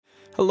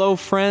Hello,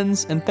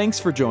 friends, and thanks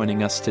for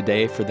joining us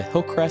today for the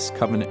Hillcrest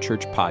Covenant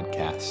Church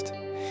podcast.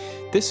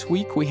 This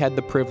week, we had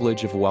the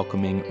privilege of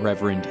welcoming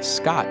Reverend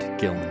Scott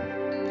Gillen.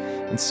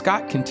 And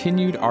Scott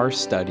continued our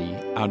study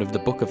out of the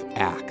book of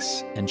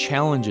Acts and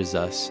challenges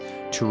us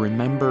to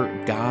remember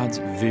God's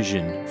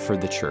vision for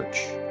the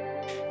church.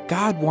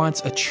 God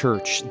wants a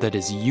church that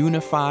is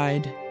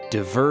unified,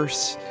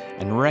 diverse,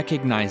 and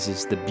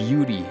recognizes the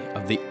beauty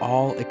of the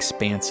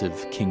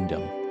all-expansive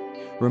kingdom.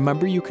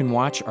 Remember, you can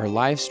watch our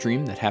live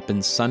stream that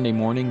happens Sunday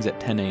mornings at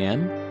 10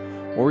 a.m.,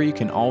 or you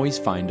can always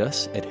find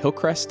us at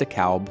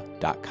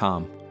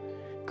hillcrestdekalb.com.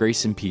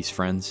 Grace and peace,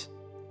 friends.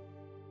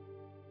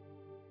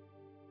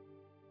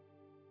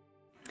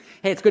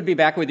 Hey, it's good to be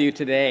back with you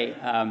today.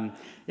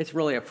 It's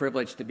really a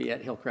privilege to be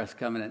at Hillcrest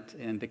Covenant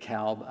in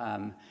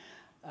DeKalb.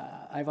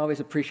 I've always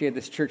appreciated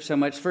this church so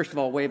much. First of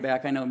all, way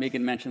back, I know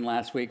Megan mentioned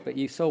last week, but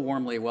you so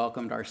warmly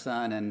welcomed our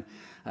son and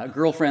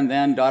girlfriend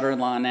then,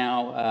 daughter-in-law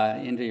now,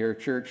 into your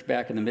church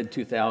back in the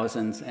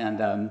mid-2000s.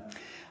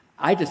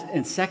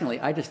 And secondly,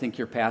 I just think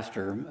your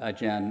pastor,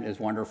 Jen, is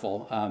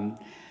wonderful.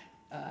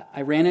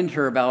 I ran into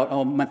her about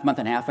a month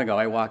and a half ago.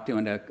 I walked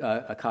into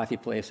a coffee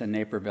place in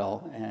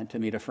Naperville and to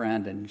meet a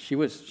friend, and she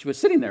was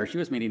sitting there. She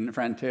was meeting a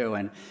friend too,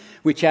 and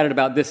we chatted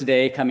about this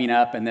day coming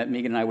up and that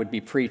Megan and I would be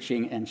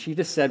preaching, and she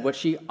just said what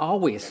she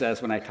always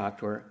says when I talk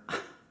to her: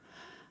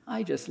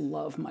 I just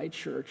love my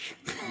church.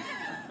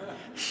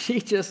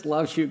 She just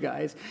loves you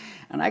guys.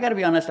 And I got to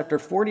be honest, after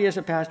 40 years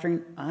of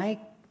pastoring, I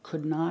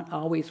could not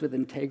always with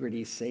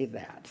integrity say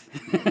that.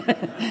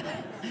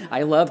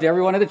 I loved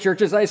every one of the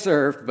churches I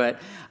served,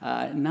 but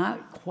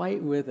not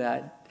quite with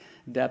that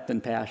depth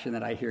and passion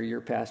that I hear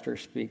your pastor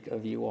speak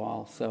of you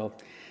all. So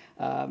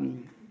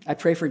I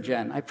pray for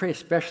Jen. I pray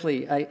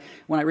especially,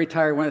 when I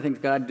retire, one of the things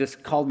God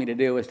just called me to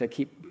do is to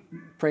keep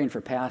praying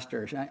for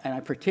pastors. And I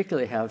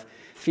particularly have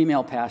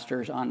female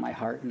pastors on my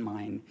heart and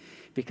mind,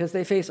 because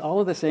they face all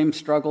of the same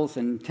struggles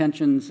and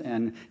tensions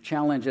and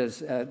challenges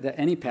that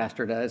any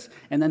pastor does.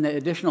 And then the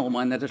additional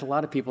one, that there's a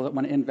lot of people that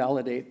want to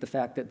invalidate the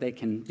fact that they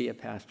can be a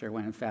pastor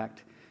when, in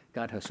fact,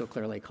 God has so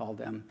clearly called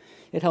them.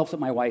 It helps that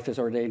my wife is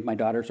ordained, my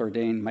daughter's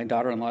ordained, my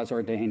daughter-in-law is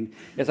ordained.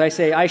 As I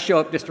say, I show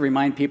up just to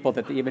remind people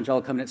that the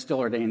Evangelical Covenant still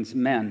ordains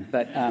men.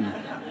 But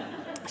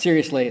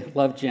seriously,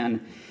 love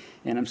Jen.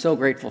 And I'm so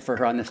grateful for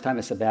her on this time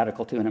of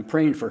sabbatical, too. And I'm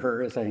praying for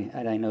her, as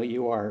I know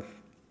you are.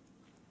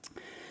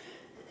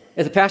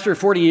 As a pastor of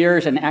 40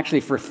 years, and actually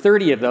for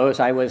 30 of those,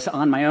 I was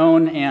on my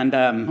own and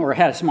or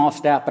had a small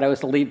staff, but I was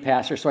the lead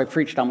pastor, so I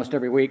preached almost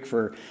every week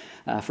for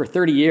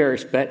 30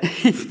 years. But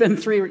it's been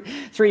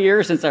three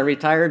years since I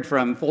retired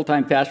from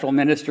full-time pastoral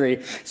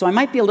ministry, so I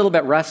might be a little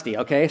bit rusty,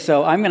 okay?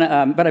 So I'm going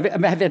to, but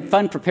I've had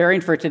fun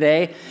preparing for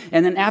today,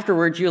 and then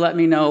afterwards you let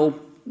me know,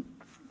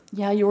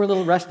 yeah, you were a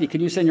little rusty.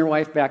 Could you send your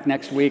wife back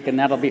next week, and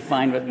that'll be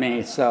fine with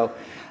me. So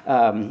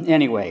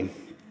anyway,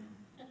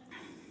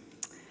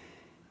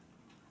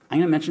 I'm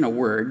going to mention a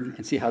word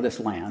and see how this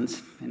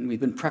lands. And we've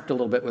been prepped a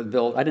little bit with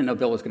Bill. I didn't know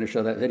Bill was going to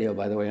show that video,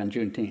 by the way, on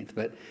Juneteenth.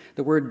 But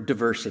the word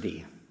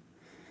diversity.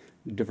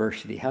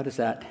 Diversity. How does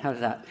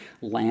that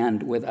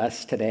land with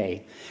us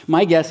today?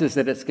 My guess is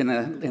that it's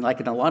going to, like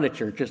in a lot of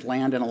churches,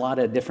 land in a lot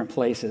of different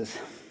places.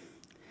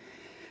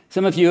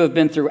 Some of you have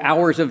been through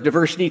hours of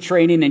diversity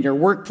training in your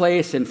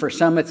workplace, and for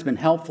some it's been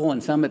helpful,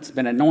 and some it's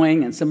been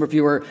annoying, and some of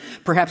you are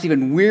perhaps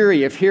even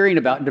weary of hearing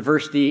about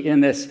diversity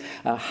in this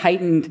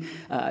heightened,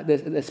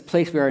 this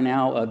place we are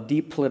now of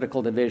deep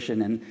political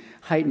division and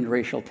heightened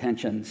racial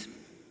tensions.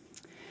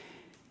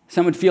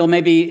 Some would feel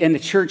maybe in the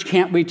church,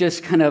 can't we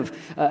just kind of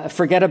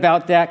forget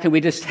about that? Can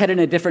we just head in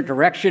a different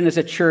direction as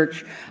a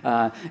church?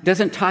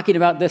 Doesn't talking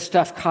about this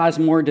stuff cause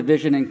more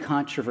division and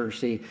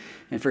controversy?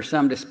 And for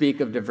some to speak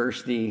of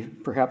diversity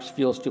perhaps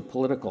feels too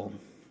political.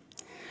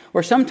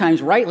 Or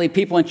sometimes, rightly,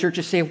 people in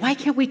churches say, why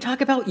can't we talk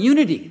about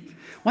unity?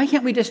 Why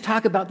can't we just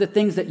talk about the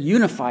things that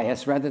unify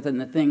us rather than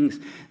the things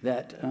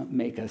that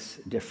make us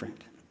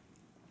different?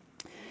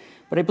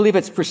 But I believe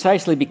it's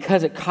precisely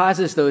because it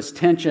causes those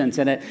tensions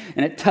and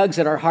it tugs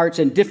at our hearts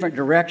in different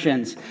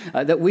directions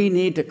that we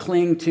need to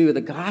cling to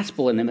the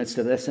gospel in the midst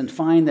of this and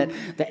find that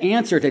the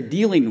answer to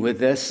dealing with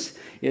this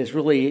is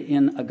really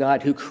in a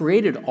God who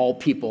created all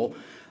people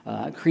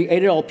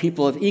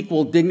of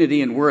equal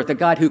dignity and worth, a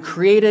God who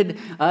created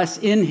us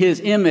in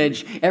his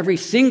image, every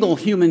single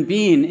human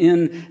being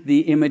in the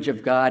image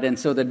of God. And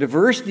so the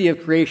diversity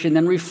of creation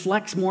then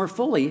reflects more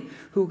fully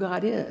who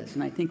God is.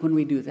 And I think when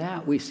we do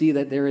that, we see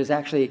that there is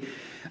actually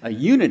a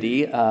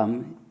unity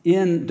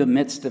in the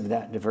midst of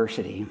that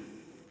diversity.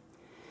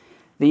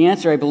 The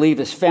answer, I believe,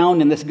 is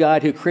found in this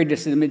God who created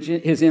his image.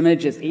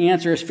 The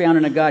answer is found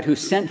in a God who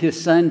sent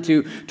his son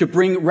to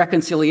bring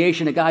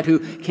reconciliation, a God who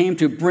came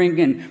to bring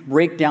and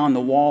break down the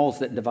walls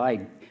that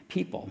divide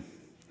people.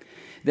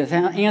 The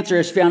answer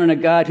is found in a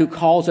God who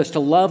calls us to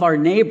love our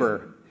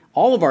neighbor,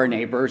 all of our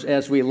neighbors,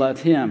 as we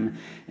love him.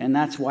 And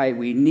that's why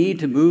we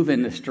need to move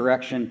in this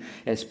direction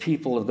as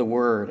people of the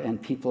Word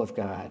and people of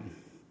God.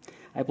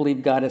 I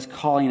believe God is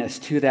calling us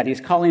to that.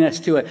 He's calling us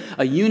to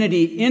a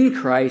unity in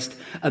Christ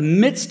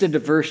amidst a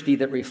diversity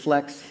that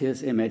reflects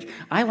his image.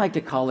 I like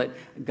to call it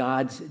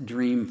God's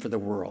dream for the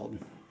world.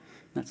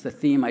 That's the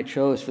theme I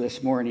chose for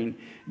this morning,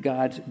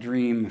 God's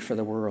dream for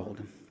the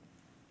world.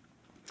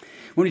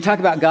 When we talk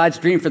about God's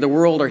dream for the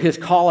world or his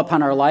call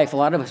upon our life, a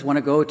lot of us want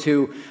to go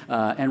to,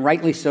 and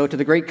rightly so, to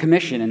the Great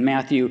Commission in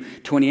Matthew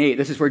 28.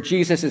 This is where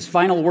Jesus'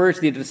 final words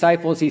to the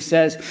disciples, he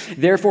says,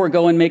 "Therefore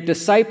go and make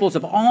disciples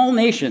of all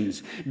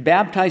nations,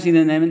 baptizing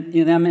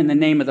them in the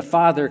name of the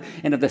Father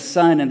and of the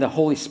Son and the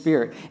Holy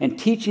Spirit, and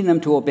teaching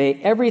them to obey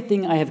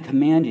everything I have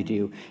commanded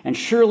you. And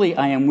surely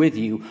I am with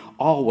you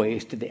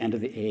always to the end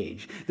of the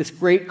age." This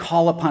great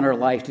call upon our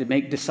life to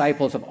make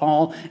disciples of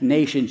all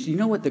nations. Do you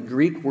know what the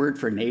Greek word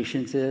for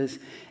nations is?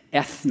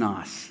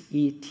 Ethnos,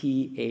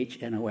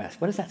 E-T-H-N-O-S.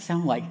 What does that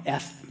sound like,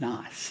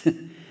 ethnos?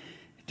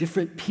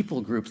 Different people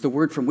groups, the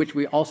word from which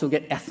we also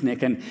get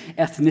ethnic and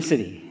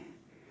ethnicity.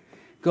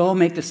 Go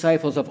make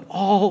disciples of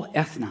all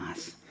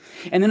ethnos.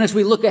 And then as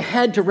we look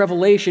ahead to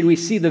Revelation, we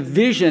see the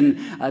vision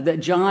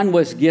that John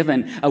was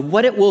given of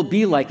what it will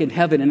be like in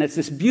heaven. And it's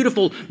this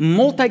beautiful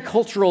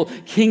multicultural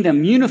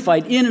kingdom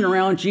unified in and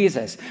around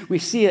Jesus. We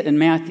see it in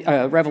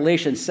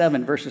Revelation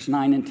 7, verses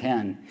 9 and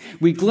 10.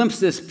 We glimpse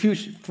this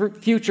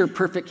future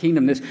perfect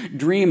kingdom, this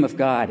dream of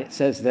God. It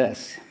says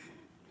this: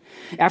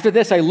 "After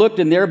this I looked,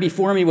 and there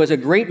before me was a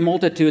great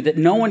multitude that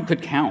no one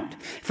could count,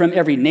 from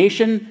every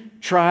nation,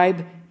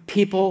 tribe,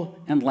 people,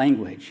 and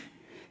language,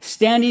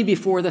 standing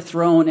before the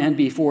throne and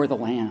before the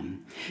Lamb.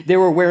 They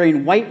were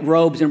wearing white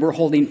robes and were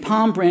holding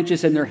palm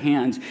branches in their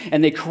hands,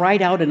 and they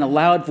cried out in a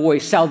loud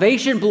voice,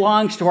 'Salvation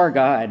belongs to our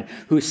God,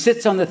 who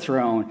sits on the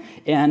throne,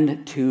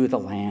 and to the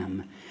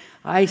Lamb.'"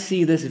 I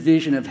see this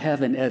vision of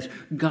heaven as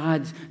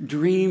God's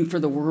dream for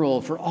the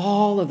world, for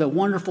all of the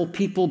wonderful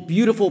people,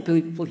 beautiful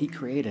people he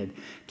created,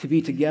 to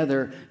be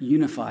together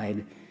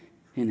unified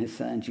in his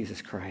Son,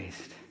 Jesus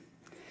Christ.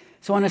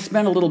 So I want to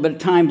spend a little bit of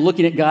time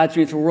looking at God's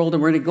dream for the world,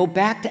 and we're going to go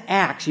back to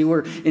Acts. You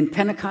were in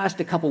Pentecost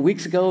a couple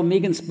weeks ago.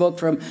 Megan spoke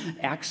from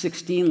Acts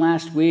 16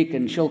 last week,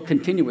 and she'll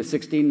continue with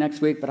 16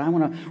 next week, but I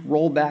want to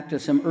roll back to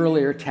some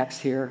earlier texts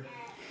here.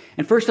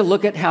 And first to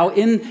look at how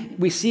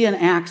we see in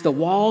Acts the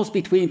walls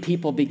between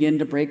people begin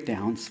to break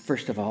down,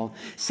 first of all.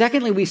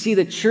 Secondly, we see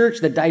the church,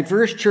 the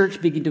diverse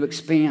church, begin to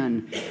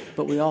expand,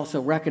 but we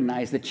also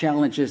recognize the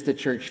challenges the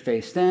church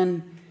faced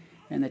then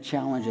and the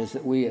challenges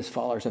that we as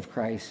followers of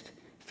Christ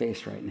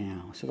face right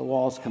now. So the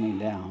wall's coming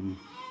down.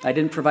 I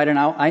didn't provide an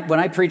outline. When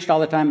I preached all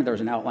the time, there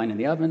was an outline in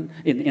the oven,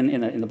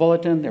 in the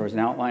bulletin. There was an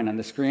outline on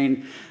the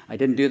screen. I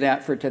didn't do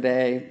that for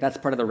today. That's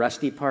part of the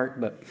rusty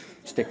part, but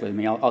stick with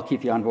me. I'll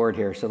keep you on board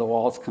here. So the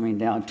wall's coming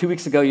down. 2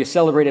 weeks ago, you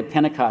celebrated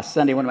Pentecost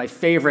Sunday, one of my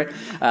favorite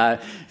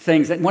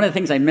things. One of the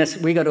things I miss,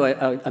 we go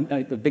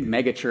to a big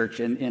mega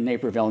church in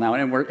Naperville now,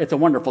 and it's a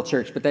wonderful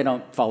church, but they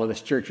don't follow this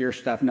church year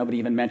stuff. Nobody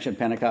even mentioned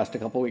Pentecost a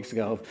couple weeks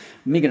ago.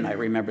 Megan and I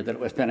remembered that it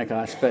was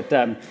Pentecost,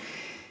 but...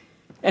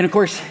 And of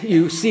course,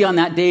 you see on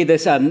that day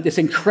this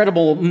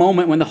incredible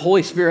moment when the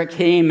Holy Spirit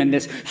came and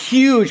this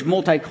huge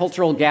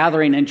multicultural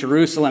gathering in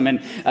Jerusalem.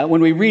 And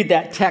when we read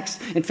that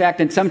text, in fact,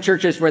 in some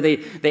churches where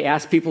they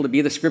ask people to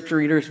be the scripture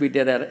readers, we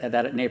did that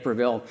at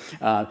Naperville,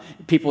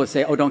 people would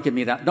say, "Oh, don't give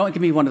me that. Don't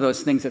give me one of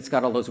those things that's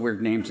got all those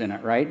weird names in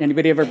it," right?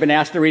 Anybody ever been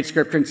asked to read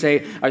scripture and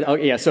say, "Oh,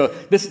 yeah, so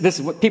this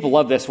people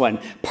love this one.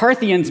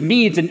 Parthians,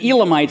 Medes, and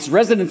Elamites,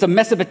 residents of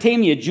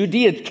Mesopotamia,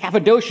 Judea,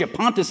 Cappadocia,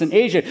 Pontus, and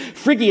Asia,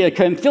 Phrygia,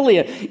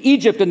 Pamphylia,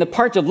 Egypt, and the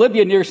parts of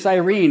Libya near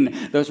Cyrene."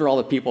 Those were all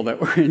the people that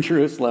were in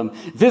Jerusalem.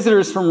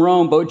 "Visitors from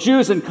Rome, both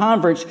Jews and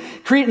converts,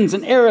 Cretans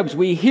and Arabs,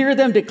 we hear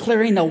them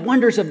declaring the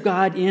wonders of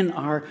God in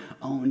our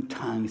own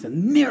tongues." The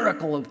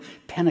miracle of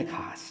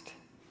Pentecost.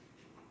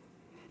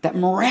 That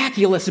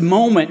miraculous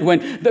moment when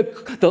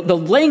the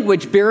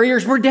language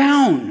barriers were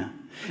down.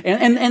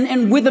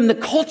 And with them, the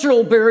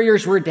cultural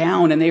barriers were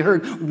down, and they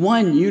heard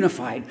one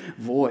unified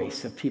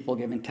voice of people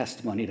giving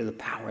testimony to the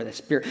power of the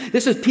Spirit.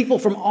 This is people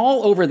from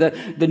all over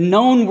the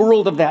known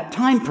world of that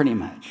time, pretty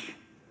much.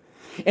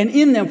 And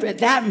in them, at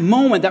that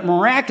moment, that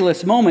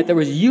miraculous moment, there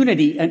was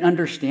unity and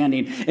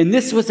understanding. And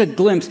this was a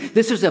glimpse,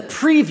 this was a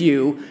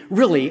preview,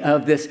 really,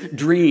 of this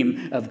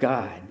dream of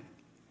God.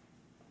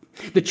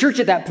 The church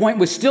at that point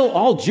was still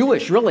all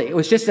Jewish, really. It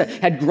was just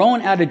had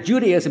grown out of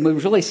Judaism. It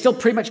was really still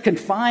pretty much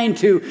confined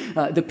to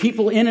the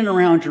people in and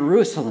around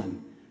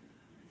Jerusalem.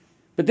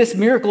 But this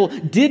miracle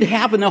did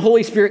happen. The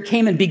Holy Spirit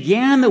came and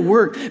began the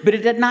work, but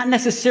it did not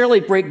necessarily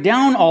break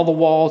down all the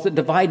walls that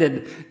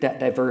divided that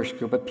diverse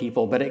group of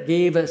people, but it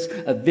gave us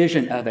a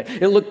vision of it.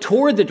 It looked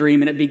toward the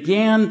dream, and it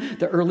began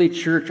the early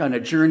church on a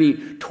journey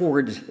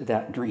towards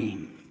that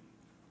dream.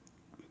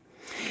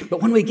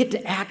 But when we get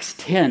to Acts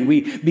 10,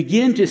 we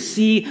begin to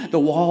see the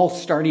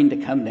walls starting to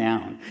come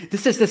down.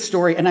 This is the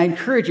story, and I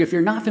encourage you, if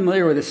you're not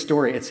familiar with this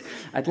story,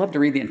 I'd love to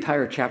read the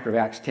entire chapter of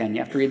Acts 10.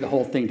 You have to read the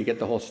whole thing to get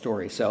the whole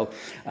story. So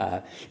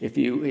if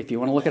you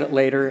want to look at it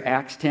later,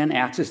 Acts 10,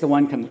 Acts is the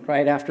one comes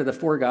right after the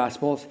four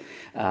Gospels.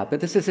 But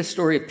this is the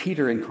story of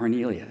Peter and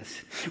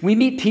Cornelius. We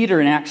meet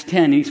Peter in Acts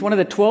 10. He's one of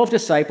the 12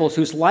 disciples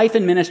whose life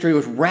and ministry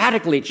was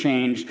radically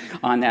changed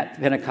on that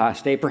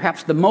Pentecost day,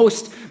 perhaps the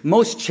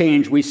most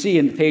change we see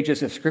in the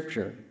pages of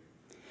Scripture,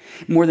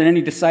 more than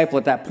any disciple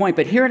at that point.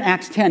 But here in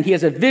Acts 10, he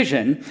has a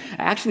vision.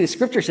 Actually, the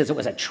Scripture says it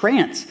was a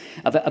trance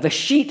of a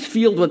sheet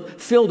filled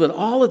with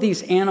all of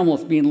these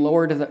animals being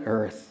lowered to the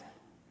earth.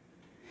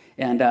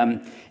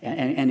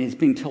 And he's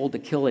being told to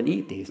kill and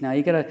eat these. Now,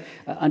 you got to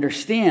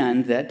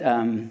understand that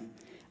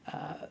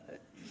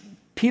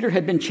Peter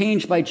had been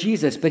changed by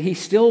Jesus, but he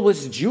still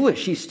was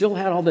Jewish. He still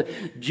had all the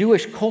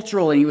Jewish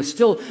cultural, and he was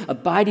still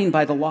abiding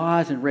by the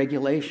laws and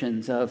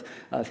regulations of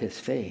his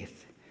faith.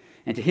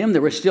 And to him,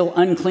 there were still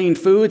unclean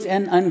foods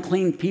and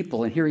unclean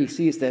people. And here he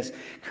sees this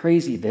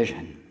crazy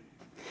vision.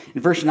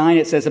 In verse 9,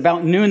 it says,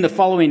 about noon the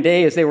following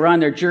day, as they were on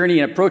their journey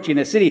and approaching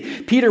the city,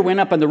 Peter went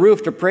up on the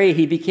roof to pray.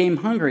 He became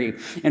hungry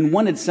and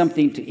wanted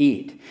something to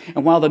eat.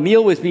 And while the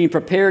meal was being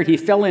prepared, he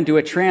fell into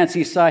a trance.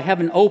 He saw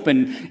heaven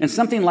open and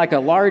something like a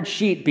large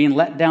sheet being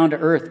let down to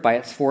earth by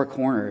its four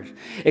corners.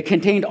 It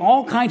contained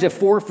all kinds of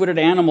four-footed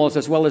animals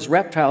as well as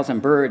reptiles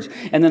and birds.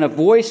 And then a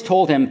voice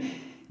told him,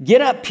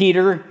 get up,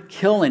 Peter,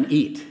 kill and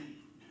eat.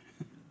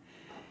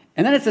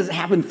 And then it says it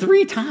happened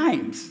 3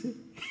 times.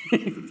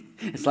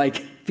 It's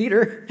like,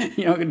 Peter,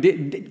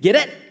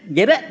 get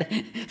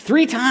it?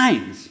 3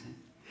 times.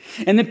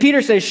 And then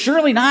Peter says,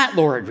 surely not,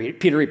 Lord,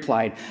 Peter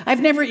replied.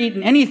 I've never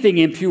eaten anything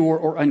impure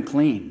or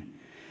unclean.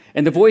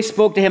 And the voice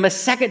spoke to him a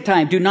second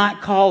time, do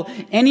not call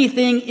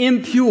anything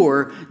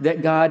impure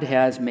that God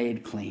has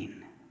made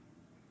clean.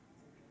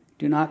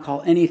 Do not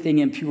call anything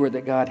impure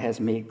that God has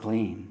made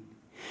clean.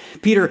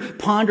 Peter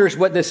ponders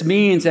what this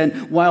means,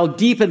 and while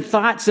deep in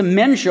thought, some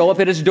men show up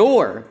at his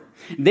door.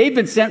 They've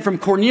been sent from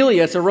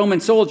Cornelius, a Roman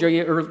soldier.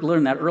 You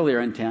learned that earlier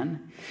in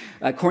 10.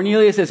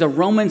 Cornelius is a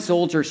Roman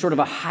soldier, sort of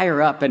a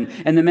higher up, and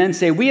the men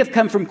say, we have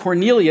come from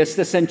Cornelius,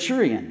 the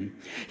centurion.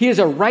 He is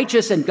a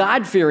righteous and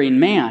God-fearing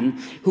man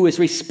who is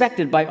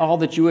respected by all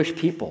the Jewish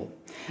people.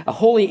 A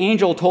holy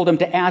angel told him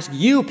to ask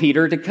you,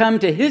 Peter, to come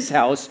to his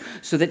house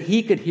so that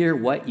he could hear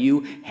what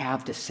you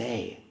have to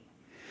say.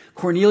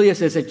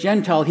 Cornelius is a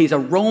Gentile. He's a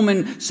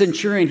Roman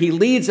centurion. He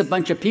leads a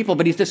bunch of people,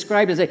 but he's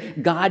described as a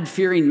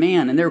God-fearing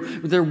man. And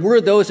there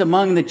were those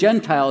among the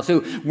Gentiles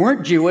who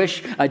weren't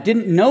Jewish,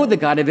 didn't know the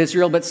God of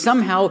Israel, but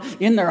somehow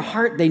in their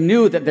heart they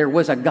knew that there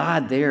was a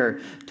God there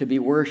to be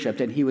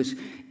worshipped, and he was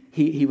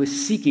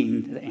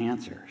seeking the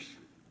answers.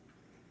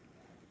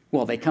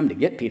 Well, they come to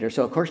get Peter,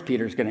 so of course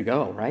Peter's going to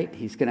go, right?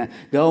 He's going to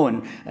go,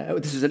 and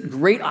this is a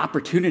great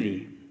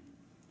opportunity.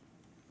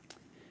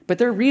 But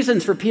there are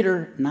reasons for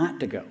Peter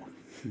not to go.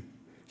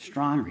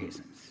 Strong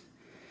reasons.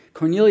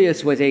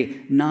 Cornelius was a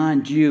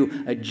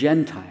non-Jew, a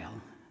Gentile.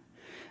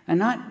 And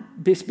not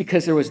just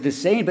because there was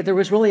disdain, but there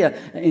was really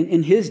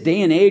in his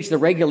day and age, the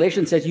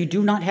regulation says you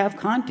do not have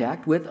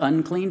contact with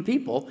unclean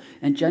people,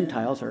 and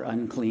Gentiles are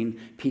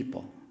unclean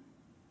people.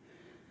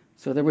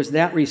 So there was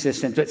that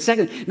resistance. But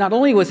second, not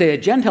only was he a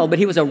Gentile, but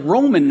he was a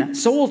Roman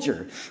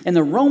soldier. And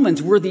the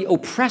Romans were the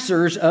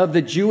oppressors of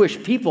the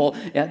Jewish people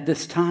at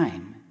this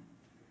time.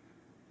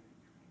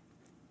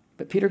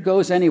 But Peter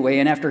goes anyway,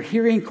 and after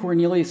hearing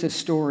Cornelius'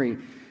 story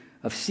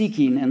of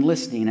seeking and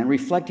listening and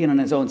reflecting on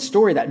his own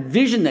story, that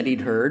vision that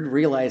he'd heard,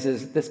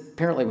 realizes this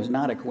apparently was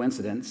not a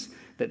coincidence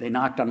that they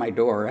knocked on my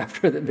door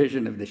after the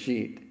vision of the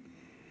sheet.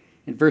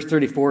 In verse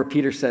 34,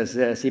 Peter says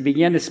this. He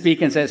began to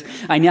speak and says,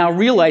 I now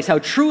realize how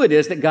true it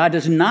is that God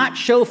does not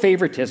show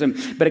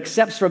favoritism, but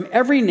accepts from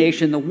every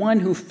nation the one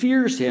who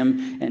fears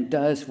him and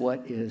does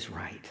what is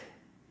right.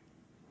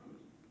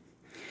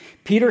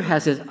 Peter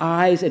has his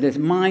eyes and his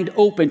mind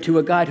open to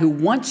a God who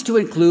wants to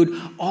include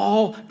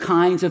all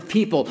kinds of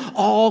people,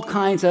 all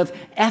kinds of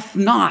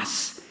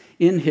ethnos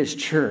in his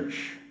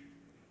church.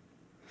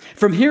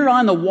 From here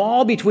on, the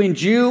wall between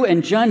Jew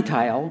and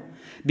Gentile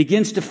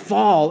begins to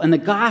fall, and the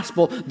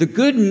gospel, the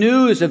good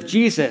news of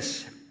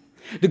Jesus,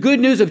 the good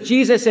news of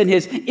Jesus and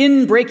his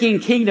in-breaking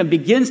kingdom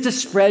begins to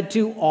spread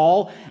to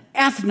all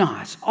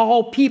ethnos,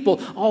 all people,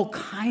 all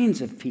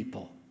kinds of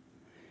people,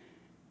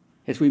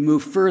 as we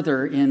move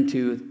further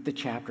into the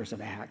chapters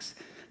of Acts.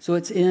 So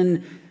it's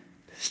in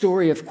the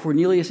story of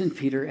Cornelius and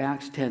Peter,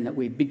 Acts 10, that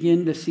we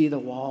begin to see the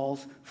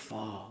walls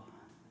fall.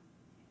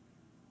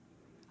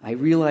 I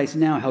realize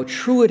now how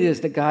true it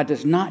is that God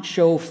does not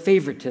show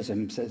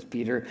favoritism, says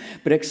Peter,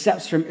 but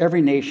accepts from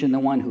every nation the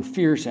one who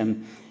fears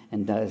him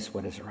and does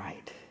what is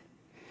right.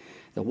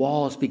 The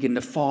walls begin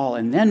to fall,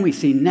 and then we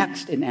see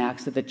next in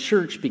Acts that the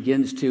church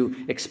begins to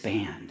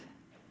expand.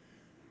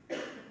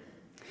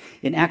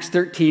 In Acts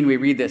 13, we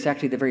read this.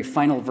 Actually, the very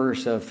final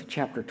verse of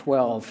chapter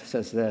 12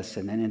 says this,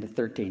 and then into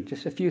 13.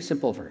 Just a few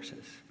simple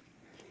verses.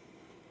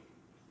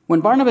 When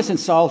Barnabas and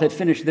Saul had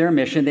finished their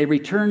mission, they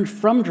returned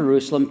from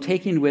Jerusalem,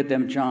 taking with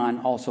them John,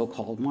 also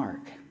called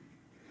Mark.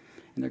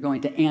 And they're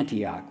going to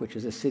Antioch, which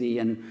is a city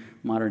in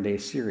modern-day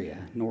Syria,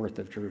 north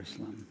of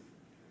Jerusalem.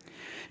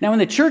 Now, in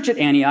the church at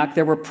Antioch,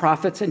 there were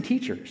prophets and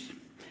teachers.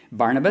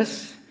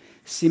 Barnabas,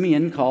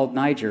 Simeon called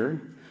Niger,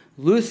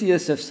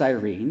 Lucius of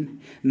Cyrene,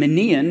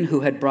 Manaen,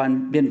 who had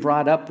been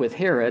brought up with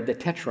Herod the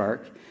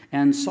Tetrarch,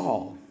 and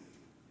Saul.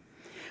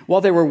 While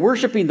they were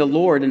worshiping the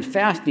Lord and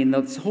fasting,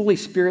 the Holy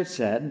Spirit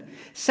said,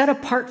 "Set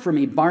apart for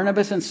me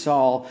Barnabas and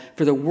Saul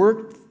for the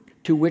work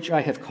to which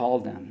I have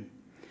called them."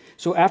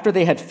 So after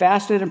they had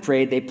fasted and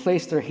prayed, they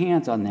placed their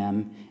hands on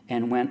them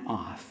and went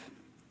off.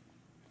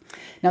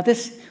 Now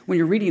this, when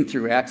you're reading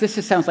through Acts, this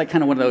just sounds like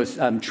kind of one of those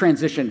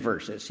transition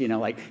verses,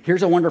 like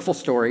here's a wonderful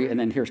story, and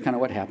then here's kind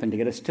of what happened to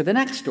get us to the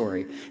next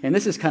story. And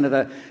this is kind of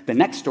the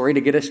next story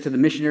to get us to the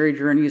missionary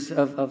journeys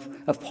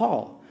of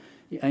Paul.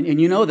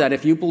 And you know that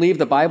if you believe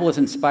the Bible is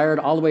inspired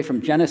all the way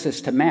from Genesis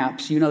to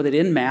maps, you know that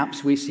in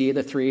maps we see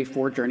the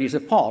 4 journeys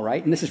of Paul,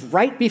 right? And this is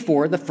right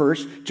before the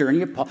first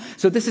journey of Paul.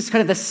 So this is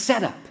kind of the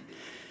setup.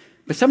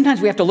 But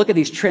sometimes we have to look at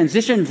these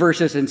transition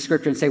verses in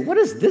Scripture and say, what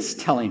is this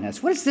telling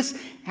us? What is this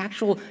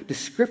actual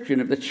description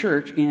of the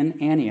church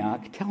in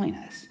Antioch telling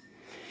us?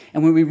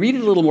 And when we read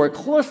it a little more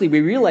closely,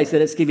 we realize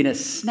that it's giving a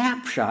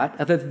snapshot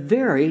of a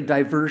very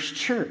diverse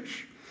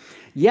church.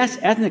 Yes,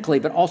 ethnically,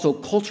 but also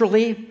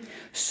culturally,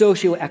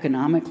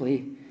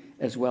 socioeconomically,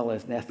 as well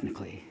as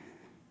ethnically.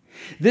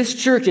 This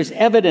church is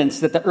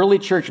evidence that the early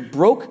church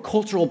broke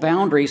cultural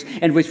boundaries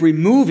and was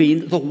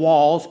removing the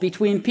walls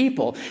between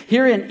people.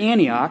 Here in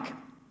Antioch,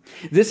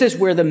 this is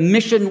where the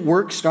mission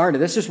work started.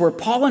 This is where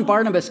Paul and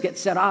Barnabas get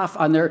set off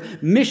on their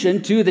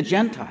mission to the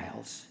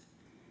Gentiles.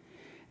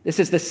 This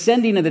is the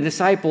sending of the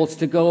disciples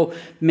to go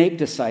make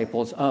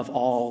disciples of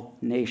all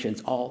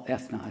nations. All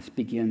ethnos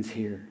begins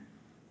here.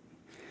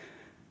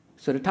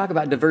 So to talk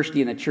about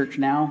diversity in a church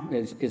now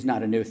is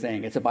not a new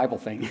thing. It's a Bible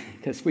thing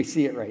because we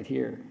see it right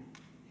here.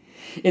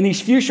 In these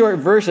few short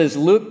verses,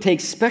 Luke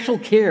takes special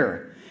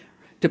care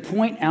to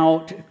point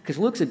out, because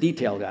Luke's a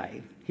detail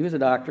guy. He was a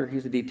doctor. He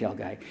was a detail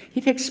guy.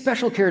 He takes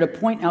special care to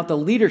point out the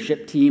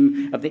leadership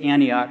team of the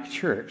Antioch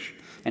church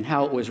and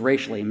how it was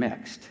racially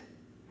mixed.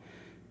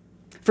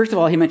 First of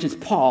all, he mentions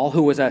Paul,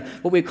 who was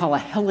what we call a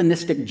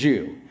Hellenistic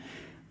Jew.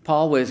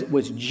 Paul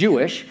was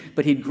Jewish,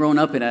 but he'd grown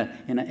up in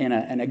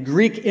a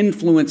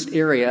Greek-influenced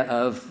area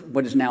of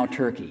what is now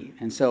Turkey.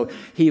 And so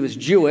he was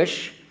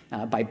Jewish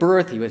by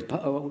birth. He was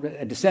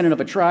a descendant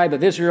of a tribe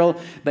of Israel,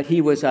 but he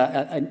was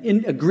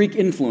a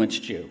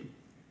Greek-influenced Jew.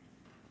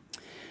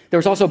 There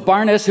was also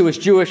Barnabas, who was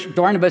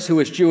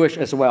Jewish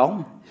as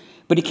well,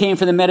 but he came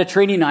from the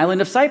Mediterranean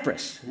island of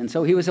Cyprus. And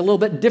so he was a little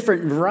bit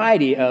different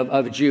variety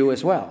of Jew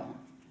as well.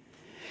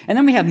 And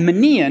then we have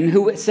Manaen,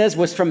 who it says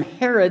was from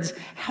Herod's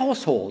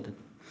household,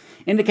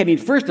 indicating,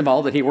 first of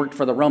all, that he worked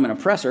for the Roman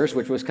oppressors,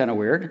 which was kind of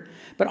weird,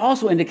 but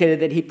also indicated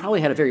that he probably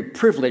had a very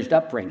privileged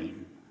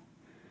upbringing.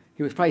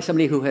 He was probably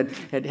somebody who had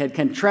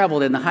kind of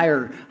traveled in the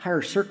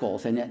higher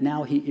circles, and yet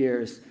now he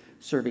is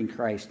serving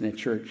Christ in a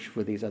church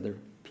with these other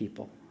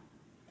people.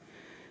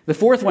 The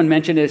fourth one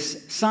mentioned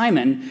is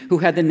Simon, who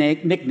had the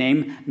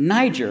nickname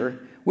Niger,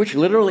 which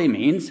literally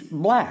means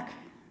black.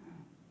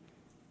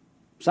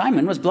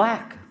 Simon was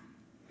black.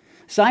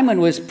 Simon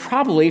was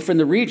probably from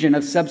the region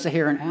of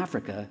sub-Saharan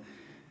Africa,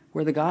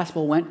 where the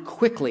gospel went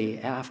quickly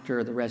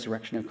after the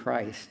resurrection of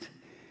Christ.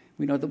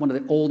 We know that one of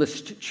the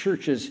oldest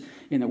churches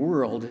in the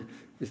world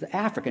is the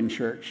African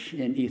church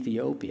in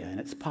Ethiopia, and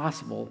it's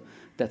possible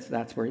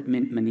that's where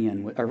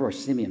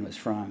Simeon was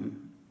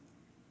from.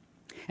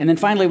 And then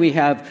finally we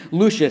have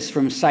Lucius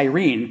from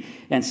Cyrene,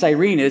 and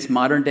Cyrene is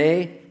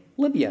modern-day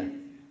Libya.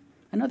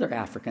 Another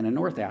African, a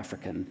North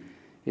African,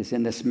 is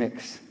in this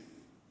mix.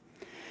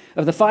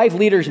 Of the 5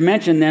 leaders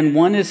mentioned, then,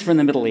 one is from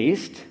the Middle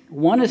East,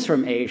 one is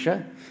from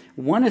Asia,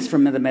 one is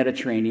from the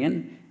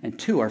Mediterranean, and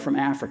 2 are from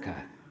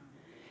Africa.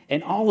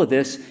 And all of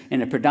this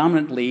in a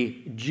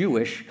predominantly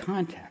Jewish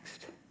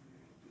context.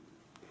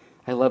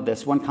 I love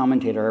this. One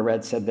commentator I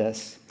read said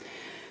this: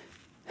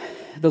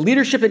 the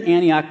leadership in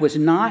Antioch was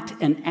not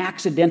an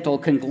accidental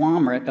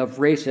conglomerate of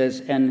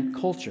races and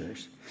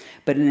cultures,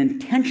 but an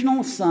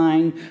intentional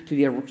sign to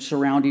the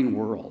surrounding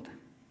world.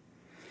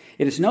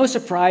 It is no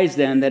surprise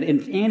then that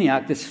in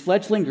Antioch, this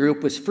fledgling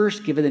group was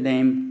first given the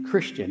name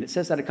Christian. It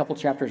says that a couple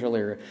chapters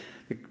earlier.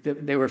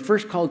 They were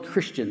first called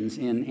Christians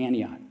in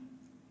Antioch.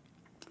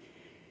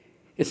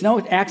 It's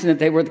no accident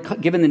they were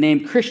given the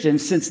name Christian,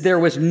 since there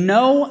was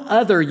no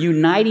other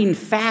uniting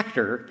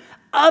factor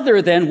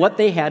other than what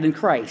they had in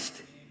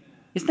Christ.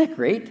 Isn't that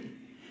great?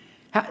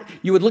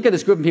 You would look at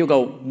this group and people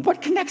go,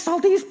 what connects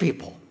all these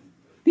people?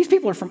 These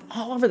people are from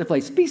all over the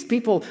place. These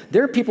people,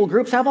 their people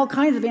groups have all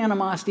kinds of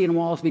animosity and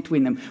walls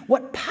between them.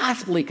 What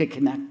possibly could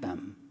connect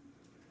them?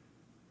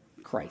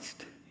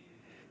 Christ.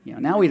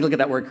 Now we look at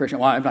that word Christian.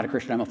 Well, I'm not a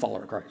Christian. I'm a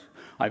follower of Christ.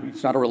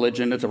 It's not a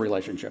religion. It's a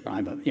relationship.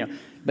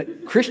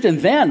 But Christian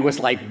then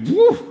was like,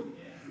 whew,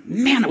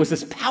 man, it was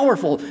this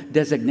powerful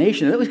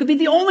designation. It could be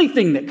the only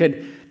thing that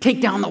could take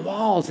down the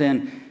walls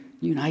and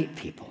unite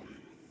people.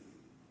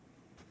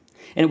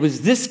 And it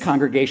was this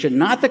congregation,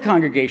 not the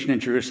congregation in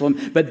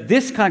Jerusalem, but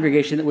this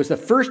congregation that was the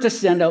first to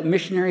send out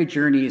missionary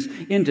journeys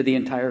into the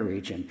entire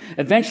region,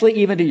 eventually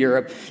even to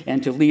Europe,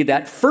 and to lead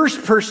that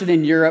first person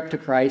in Europe to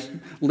Christ,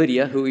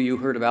 Lydia, who you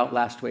heard about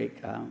last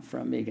week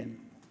from Megan.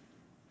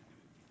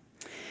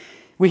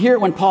 We hear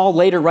it when Paul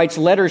later writes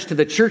letters to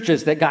the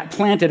churches that got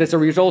planted as a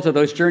result of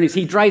those journeys.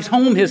 He drives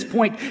home his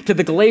point to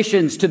the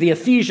Galatians, to the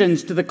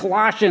Ephesians, to the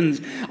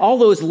Colossians. All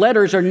those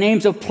letters are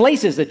names of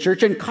places, the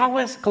church in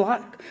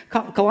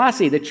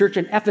Colossae, the church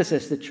in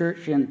Ephesus, the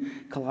church in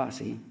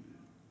Colossae.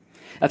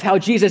 Of how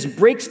Jesus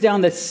breaks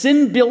down the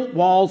sin-built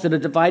walls that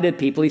have divided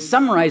people. He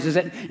summarizes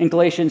it in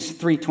Galatians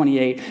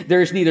 3:28.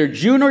 There is neither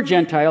Jew nor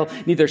Gentile,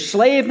 neither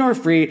slave nor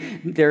free,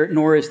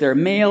 nor is there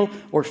male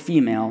or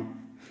female.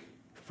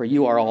 For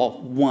you are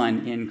all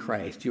one in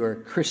Christ. You are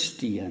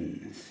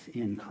Christians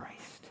in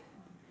Christ.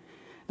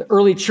 The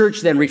early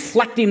church then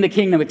reflecting the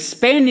kingdom,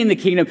 expanding the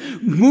kingdom,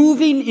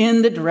 moving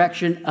in the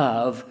direction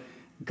of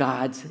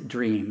God's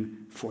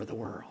dream for the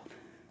world.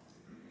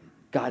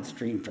 God's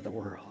dream for the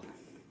world.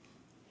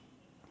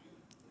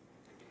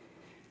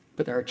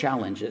 But there are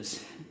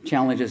challenges.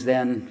 Challenges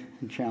then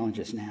and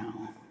challenges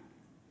now.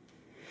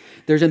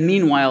 There's a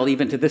meanwhile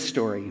even to this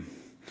story.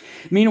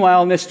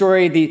 Meanwhile, in this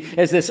story,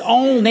 as this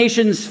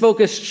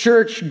all-nations-focused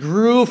church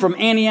grew from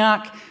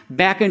Antioch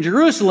back in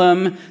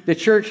Jerusalem, the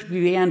church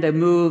began to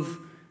move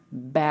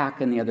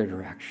back in the other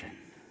direction.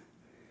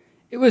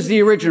 It was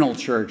the original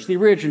church, the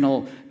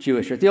original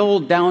Jewish church, the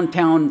old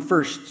downtown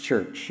First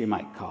Church, you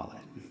might call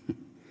it.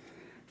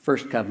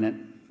 First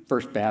Covenant,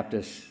 First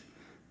Baptist,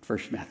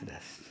 First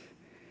Methodist.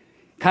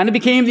 Kind of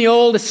became the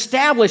old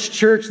established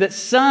church that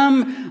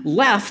some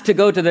left to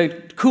go to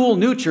the cool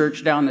new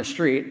church down the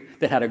street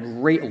that had a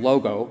great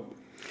logo,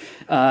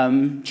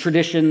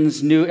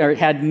 traditions,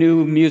 had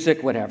new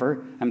music,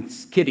 whatever. I'm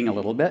kidding a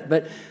little bit,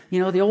 but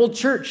the old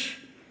church,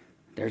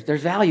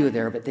 there's value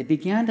there, but they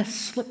began to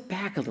slip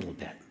back a little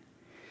bit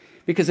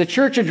because the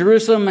church in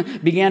Jerusalem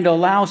began to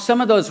allow some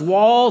of those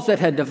walls that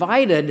had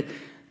divided,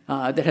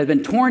 that had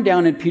been torn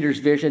down in Peter's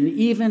vision,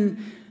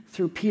 even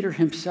through Peter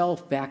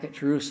himself back at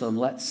Jerusalem,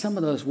 let some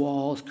of those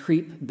walls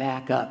creep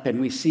back up. And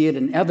we see it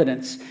in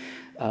evidence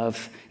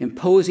of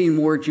imposing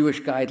more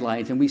Jewish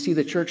guidelines. And we see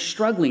the church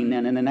struggling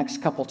then in the next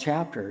couple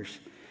chapters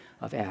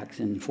of Acts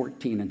in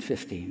 14 and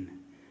 15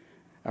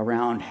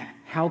 around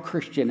how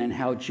Christian and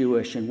how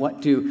Jewish and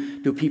what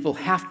do people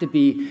have to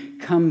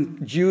become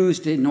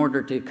Jews in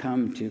order to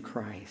come to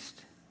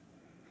Christ.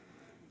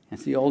 And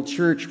so the old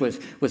church was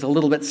a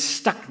little bit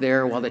stuck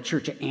there while the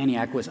church at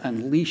Antioch was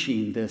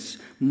unleashing this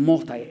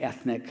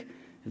multi-ethnic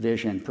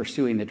vision,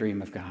 pursuing the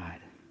dream of God.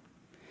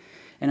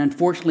 And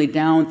unfortunately,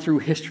 down through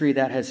history,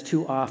 that has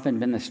too often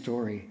been the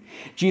story.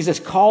 Jesus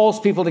calls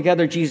people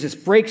together. Jesus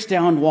breaks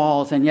down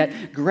walls, and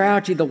yet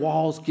gradually the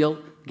walls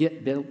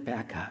get built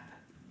back up.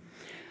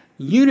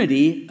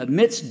 Unity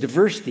amidst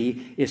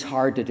diversity is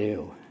hard to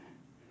do.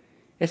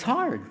 It's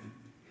hard.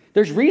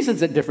 There's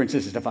reasons that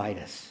differences divide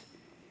us.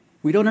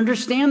 We don't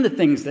understand the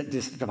things that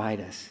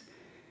divide us.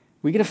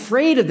 We get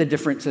afraid of the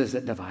differences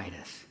that divide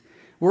us.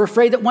 We're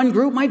afraid that one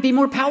group might be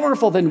more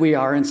powerful than we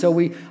are, and so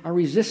our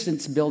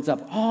resistance builds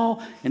up.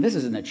 And this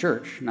is in the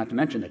church, not to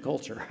mention the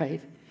culture, right?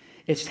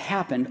 It's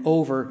happened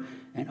over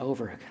and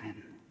over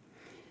again.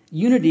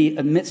 Unity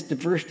amidst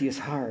diversity is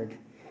hard.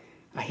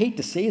 I hate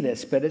to say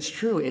this, but it's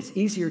true. It's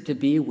easier to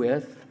be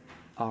with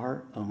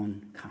our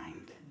own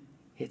kind.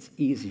 It's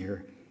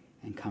easier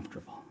and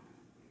comfortable.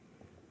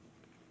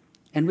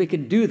 And we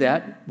could do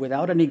that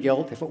without any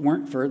guilt if it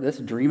weren't for this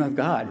dream of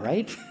God,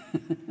 right?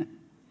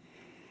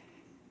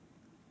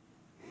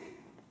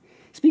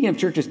 Speaking of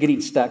churches getting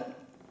stuck,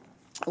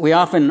 we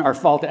often are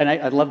faulted, and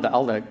I love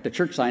all the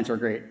church signs are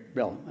great,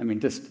 Bill. I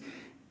mean, just,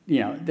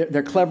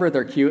 they're clever,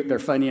 they're cute, they're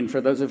funny, and for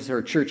those of us who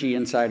are churchy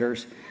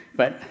insiders,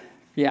 but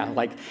yeah,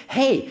 like,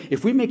 hey,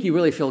 if we make you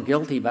really feel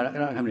guilty about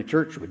not coming to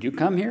church, would you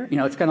come here?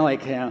 It's kind of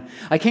like,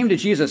 I came to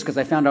Jesus because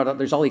I found out that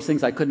there's all these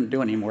things I couldn't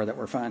do anymore that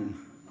were fun.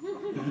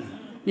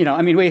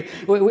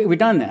 We've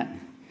done that.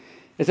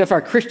 As if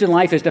our Christian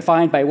life is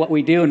defined by what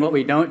we do and what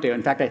we don't do.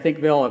 In fact, I think,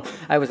 Bill,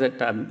 I was at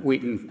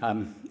Wheaton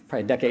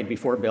probably a decade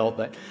before Bill,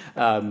 but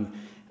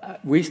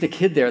we used to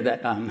kid there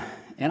that,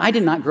 and I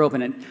did not grow up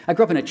I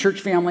grew up in a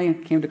church family,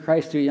 came to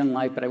Christ through a young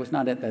life, but I was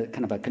not at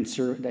kind of a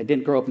conservative, I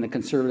didn't grow up in the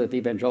conservative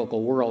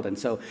evangelical world. And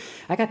so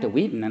I got to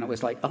Wheaton and it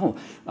was like,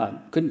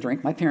 couldn't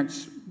drink. My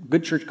parents,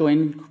 good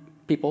church-going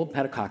people,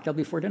 had a cocktail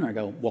before dinner. I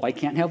go, well, I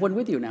can't have one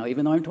with you now,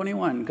 even though I'm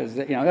 21, because,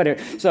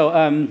 So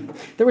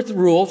there was the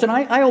rules, and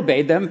I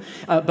obeyed them.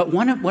 But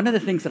one of the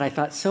things that I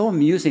thought so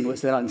amusing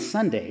was that on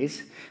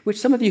Sundays, which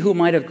some of you who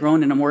might have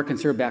grown in a more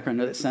conservative background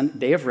know that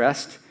day of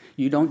rest,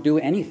 you don't do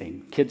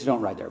anything. Kids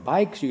don't ride their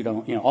bikes, you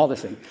don't, all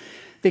this thing.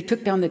 They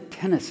took down the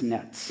tennis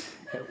nets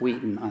at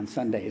Wheaton on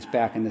Sundays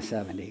back in the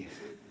 70s.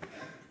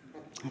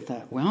 I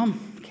thought, well,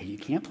 okay, you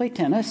can't play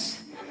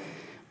tennis,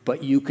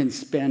 but you can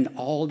spend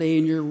all day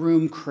in your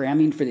room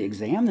cramming for the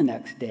exam the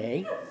next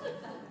day.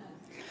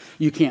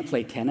 You can't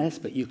play tennis,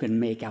 but you can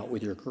make out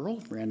with your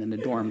girlfriend in the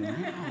dorm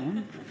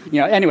room.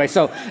 Anyway,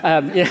 so,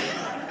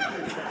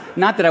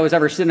 Not that I was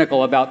ever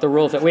cynical about the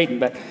rules at Wheaton,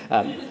 but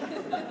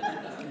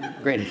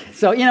great.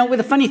 So, with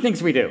the funny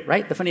things we do,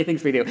 right? The funny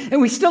things we do.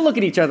 And we still look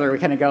at each other, we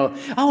kind of go,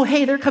 oh,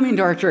 hey, they're coming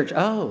to our church.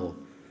 Oh,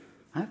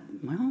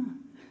 well,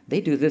 they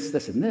do this,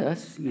 this, and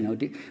this.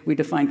 We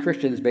define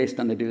Christians based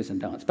on the do's and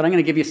don'ts. But I'm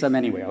going to give you some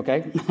anyway,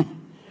 okay?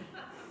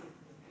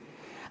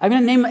 I'm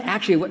going to name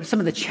actually some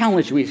of the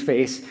challenges we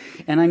face,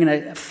 and I'm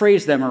going to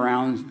phrase them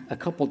around a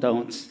couple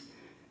don'ts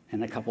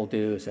and a couple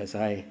do's as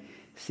I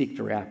seek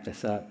to wrap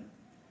this up.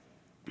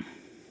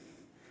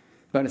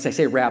 But as I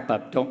say wrap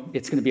up,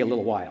 it's going to be a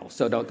little while,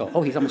 so don't go,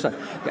 oh, he's almost done.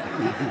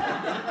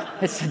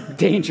 It's a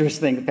dangerous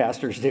thing that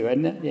pastors do,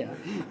 isn't it?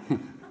 Yeah.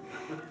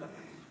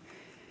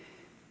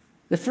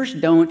 The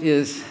first don't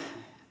is,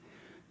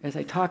 as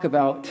I talk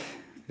about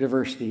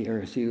diversity,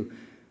 or as you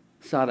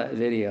saw that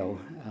video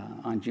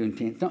on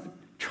Juneteenth,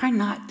 try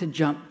not to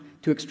jump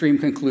to extreme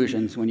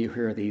conclusions when you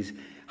hear these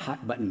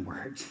hot button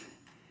words.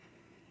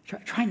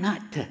 Try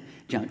not to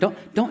jump.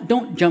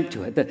 Don't jump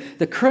to it.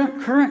 The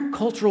current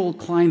cultural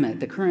climate,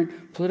 the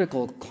current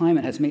political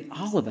climate has made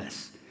all of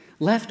us,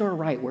 left or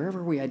right,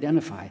 wherever we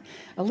identify,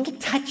 a little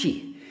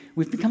touchy.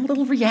 We've become a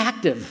little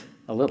reactive,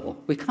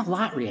 We've become a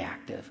lot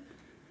reactive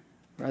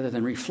rather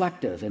than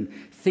reflective and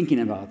thinking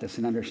about this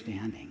and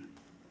understanding.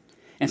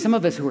 And some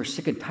of us who are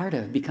sick and tired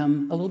of have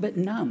become a little bit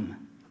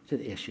numb to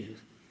the issues.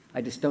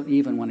 I just don't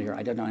even want to hear.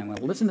 I don't even want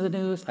to listen to the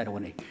news. I don't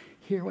want to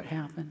hear what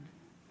happened.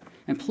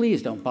 And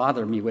please don't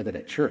bother me with it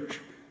at church,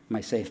 my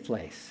safe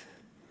place.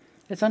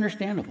 It's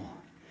understandable.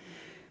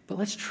 But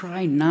let's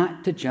try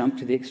not to jump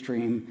to the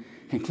extreme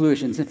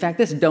conclusions. In fact,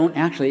 this don't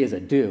actually is a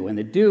do. And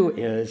the do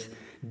is,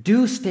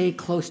 do stay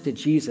close to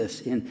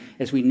Jesus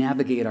as we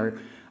navigate our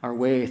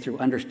way through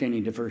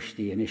understanding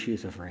diversity and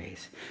issues of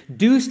race.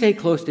 Do stay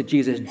close to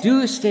Jesus.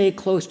 Do stay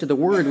close to the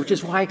Word, which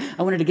is why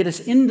I wanted to get us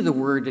into the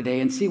Word today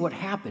and see what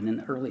happened in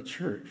the early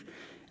church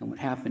and what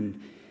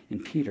happened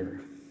in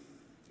Peter.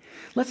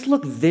 Let's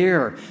look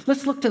there.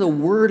 Let's look to the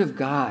Word of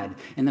God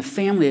and the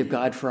family of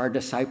God for our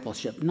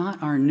discipleship,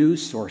 not our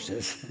news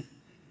sources.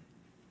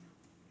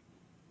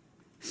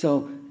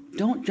 So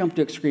don't jump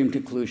to extreme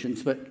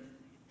conclusions, but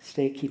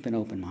keep an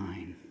open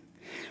mind.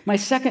 My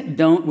second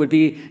don't would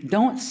be,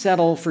 don't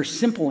settle for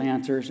simple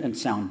answers and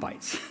sound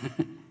bites.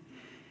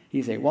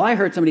 You say, well, I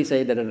heard somebody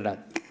say da-da-da-da.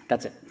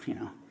 That's it,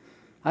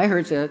 I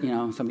heard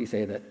somebody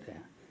say that,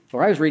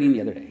 or I was reading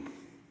the other day.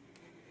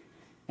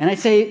 And I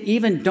say,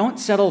 even don't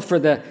settle for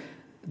the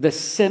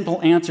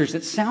simple answers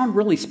that sound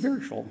really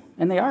spiritual,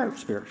 and they are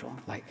spiritual.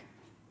 Like,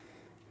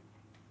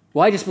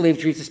 well, I just believe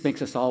Jesus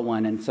makes us all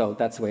one, and so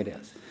that's the way it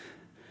is.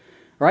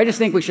 Or I just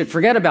think we should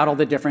forget about all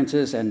the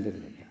differences I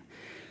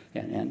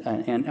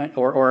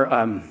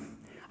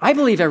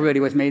believe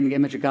everybody was made in the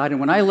image of God, and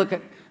when I look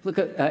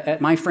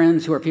at my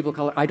friends who are people of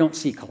color, I don't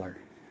see color.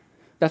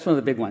 That's one of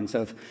the big ones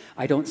of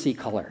I don't see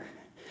color,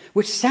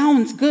 which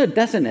sounds good,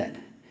 doesn't it?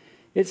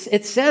 It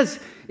says,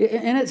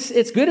 and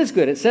it's good as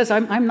good. It says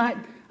I'm not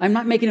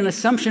making an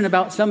assumption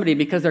about somebody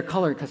because they're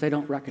colored because I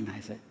don't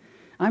recognize it.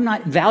 I'm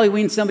not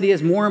valuing somebody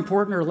as more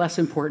important or less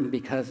important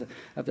because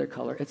of their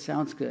color. It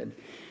sounds good.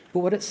 But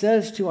what it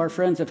says to our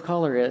friends of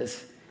color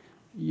is,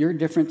 your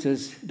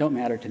differences don't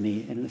matter to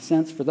me. And in a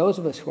sense, for those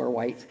of us who are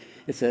white,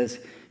 it says,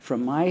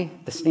 from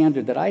the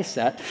standard that I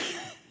set,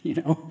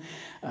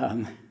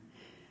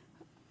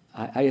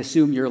 I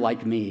assume you're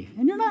like me.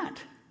 And you're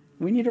not.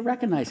 We need to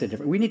recognize the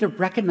difference. We need to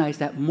recognize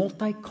that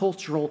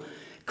multicultural,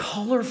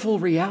 colorful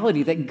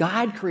reality that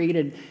God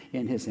created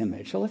in his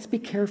image. So let's be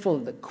careful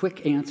of the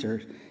quick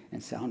answers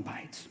and sound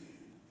bites,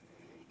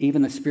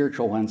 even the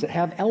spiritual ones that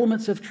have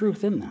elements of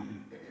truth in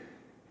them.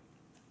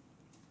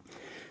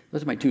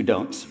 Those are my two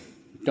don'ts.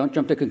 Don't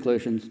jump to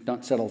conclusions.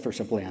 Don't settle for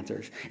simple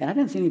answers. And I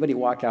didn't see anybody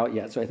walk out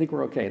yet, so I think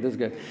we're okay. This is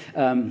good.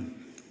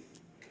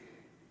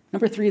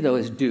 Number 3, though,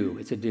 is do.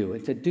 It's a do.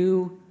 It's a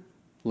do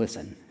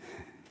listen.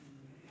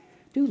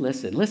 Do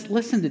listen.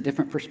 Listen to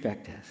different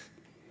perspectives.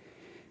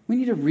 We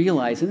need to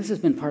realize, and this has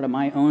been part of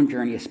my own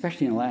journey,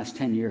 especially in the last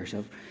 10 years,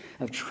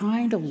 of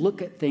trying to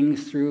look at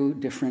things through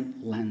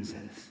different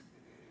lenses,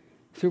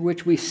 through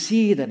which we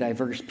see the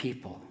diverse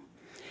people.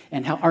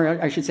 And how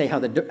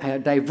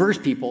the diverse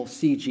people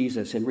see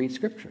Jesus and read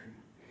Scripture.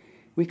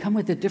 We come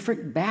with a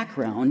different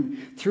background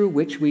through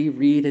which we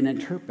read and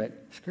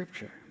interpret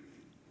Scripture.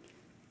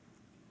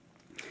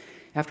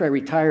 After I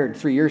retired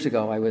 3 years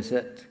ago, I was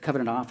at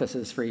Covenant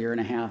offices for a year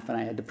and a half, and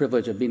I had the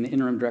privilege of being the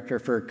interim director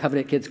for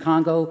Covenant Kids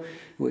Congo,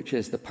 which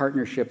is the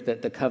partnership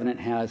that the Covenant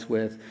has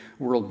with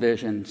World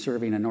Vision,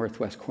 serving a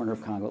northwest corner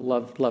of Congo.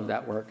 Loved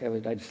that work.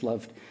 I just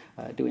loved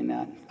doing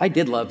that. I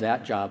did love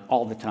that job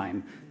all the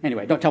time.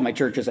 Anyway, don't tell my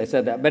churches I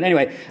said that. But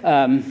anyway,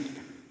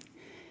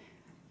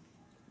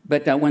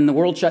 when the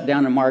world shut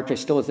down in March, I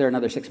still was there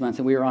another 6 months,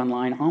 and we were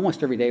online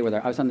almost every day with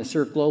I was on the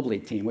Serve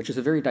Globally team, which is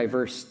a very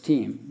diverse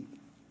team.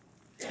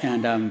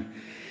 And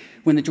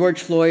when the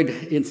George Floyd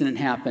incident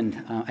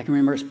happened, I can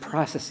remember us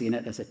processing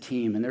it as a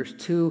team. And there's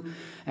 2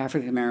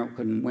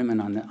 African-American women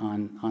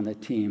on the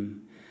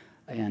team.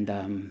 And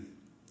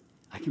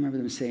I can remember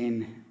them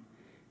saying,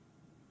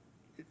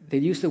 they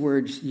use the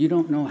words, "You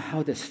don't know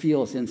how this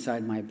feels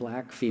inside my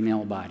black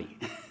female body."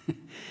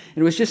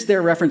 It was just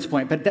their reference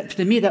point. But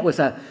to me, that was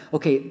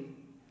okay,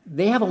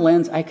 they have a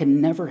lens I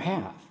can never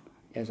have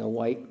as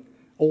a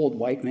old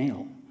white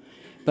male.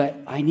 But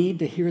I need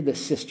to hear this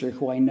sister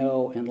who I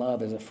know and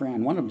love as a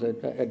friend. One of them,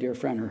 a dear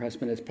friend, her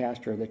husband is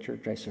pastor of the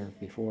church I served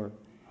before.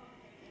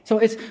 So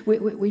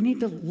we need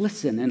to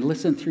listen and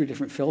listen through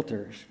different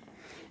filters.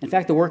 In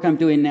fact, the work I'm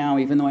doing now,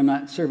 even though I'm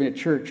not serving a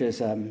church,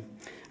 is I'm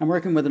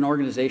working with an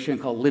organization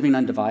called Living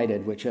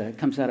Undivided, which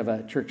comes out of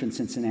a church in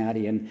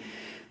Cincinnati. And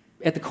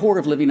at the core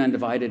of Living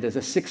Undivided is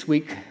a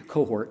 6-week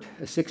cohort,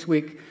 a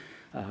 6-week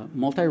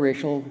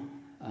multiracial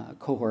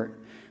cohort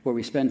where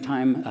we spend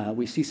time,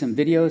 we see some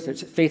videos.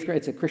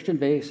 It's a Christian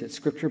base, it's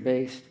scripture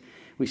based.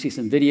 We see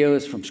some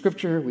videos from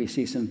scripture. We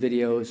see some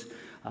videos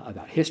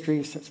about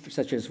history,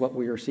 such as what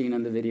we were seeing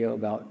in the video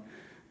about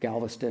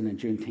Galveston and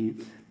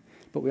Juneteenth.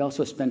 But we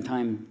also spend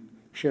time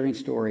sharing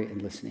story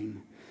and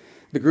listening.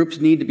 The groups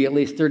need to be at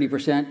least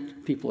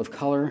 30% people of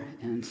color,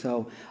 and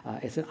so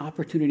it's an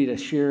opportunity to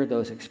share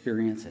those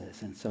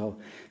experiences. And so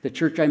the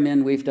church I'm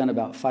in, we've done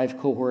about 5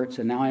 cohorts,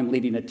 and now I'm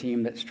leading a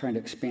team that's trying to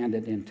expand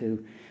it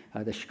into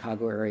the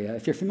Chicago area.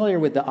 If you're familiar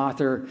with the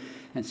author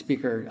and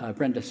speaker,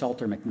 Brenda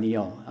Salter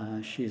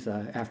McNeil, she's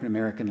an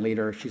African-American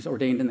leader. She's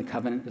ordained in the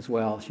covenant as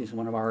well. She's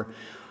one of our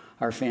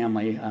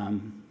family.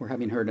 We're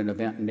having her at an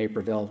event in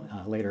Naperville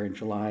later in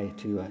July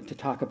to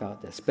talk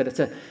about this.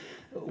 But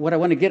what I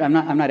want to get, I'm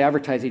not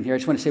advertising here. I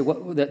just want to say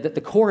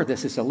the core of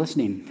this is a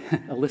listening,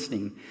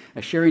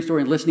 a sharing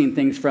story and listening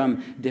things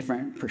from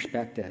different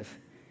perspective.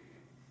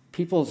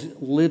 People's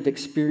lived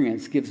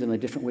experience gives them a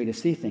different way to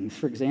see things.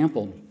 For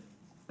example,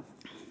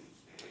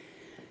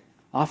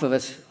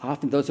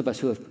 often those of us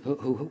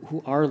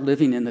who are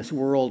living in this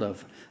world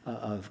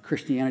of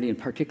Christianity, and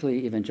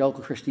particularly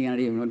evangelical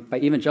Christianity, and by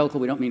evangelical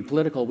we don't mean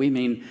political, we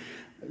mean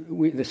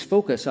this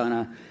focus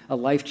on a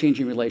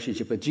life-changing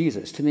relationship with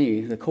Jesus. To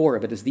me, the core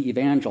of it is the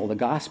evangel, the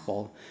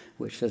gospel,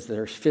 which says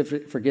there's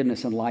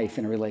forgiveness and life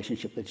in a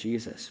relationship with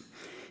Jesus.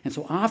 And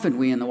so often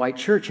we in the white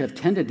church have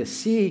tended to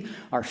see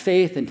our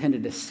faith and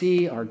tended to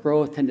see our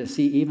growth, tended to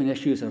see even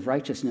issues of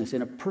righteousness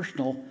in a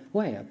personal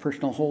way, a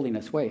personal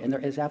holiness way. And there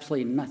is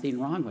absolutely nothing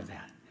wrong with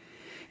that.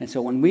 And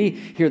so when we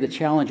hear the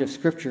challenge of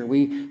Scripture,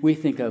 we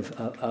think of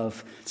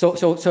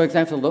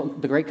example,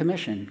 the Great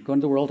Commission, go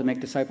into the world to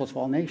make disciples of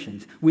all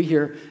nations. We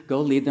hear,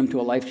 go lead them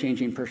to a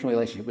life-changing personal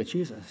relationship with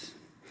Jesus.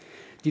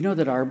 Do you know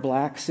that our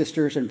black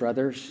sisters and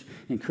brothers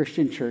in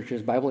Christian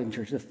churches, Bible-believing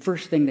churches, the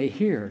first thing they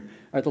hear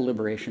are the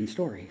liberation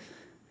stories?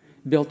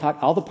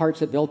 All the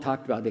parts that Bill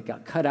talked about that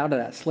got cut out of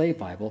that slave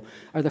Bible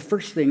are the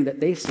first thing that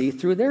they see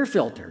through their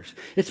filters.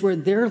 It's where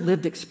their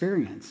lived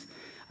experience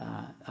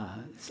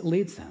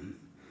leads them.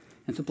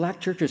 And so black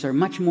churches are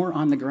much more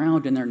on the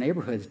ground in their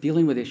neighborhoods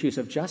dealing with issues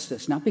of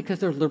justice, not because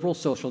they're liberal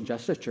social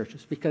justice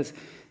churches, because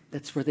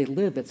that's where they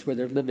live. That's where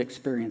their lived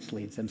experience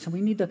leads them. So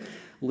we need to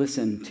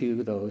listen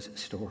to those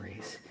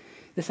stories.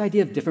 This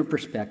idea of different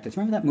perspectives.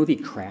 Remember that movie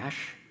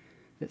Crash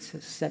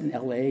that's set in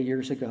L.A.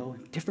 years ago?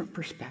 Different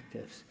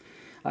perspectives.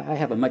 I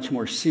have a much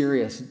more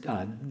serious,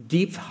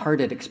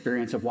 deep-hearted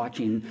experience of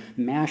watching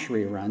MASH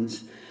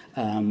reruns.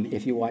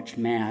 If you watch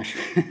MASH,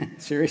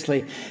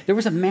 seriously, there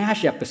was a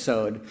MASH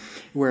episode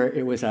where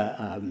it was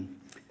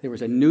there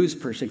was a news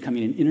person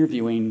coming and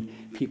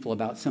interviewing people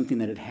about something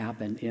that had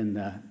happened in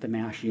the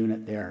MASH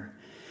unit there.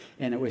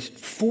 And it was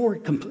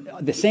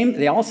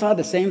they all saw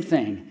the same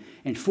thing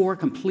in 4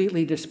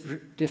 completely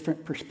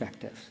different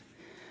perspectives.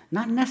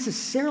 Not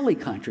necessarily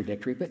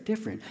contradictory, but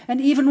different. And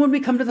even when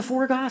we come to the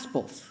 4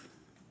 Gospels,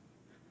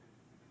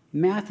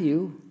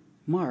 Matthew,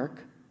 Mark,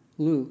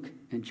 Luke,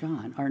 and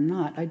John are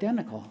not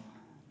identical.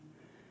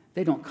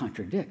 They don't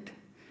contradict.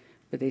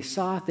 But they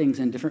saw things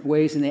in different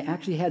ways, and they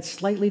actually had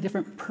slightly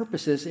different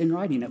purposes in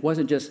writing. It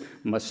wasn't just,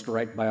 must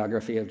write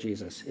biography of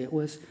Jesus. It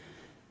was,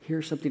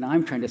 here's something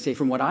I'm trying to say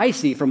from what I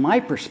see from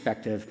my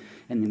perspective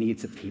and the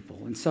needs of people.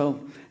 And so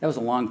that was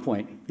a long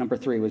point. Number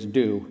 3 was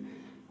do,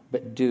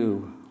 but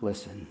do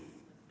listen.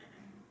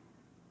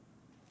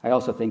 I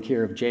also think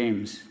here of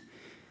James,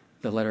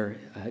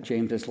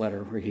 James's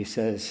letter, where he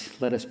says,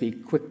 let us be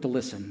quick to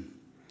listen,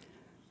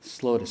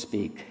 slow to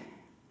speak,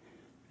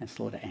 and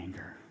slow to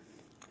anger.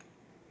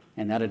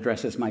 And that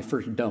addresses my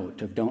first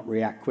don't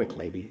react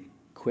quickly. Be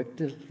quick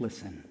to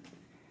listen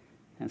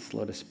and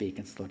slow to speak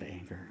and slow to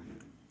anger.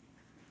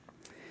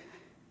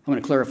 I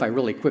want to clarify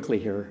really quickly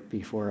here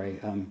before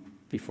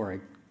I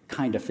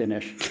kind of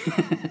finish.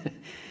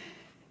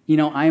 You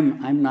know,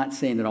 I'm not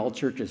saying that all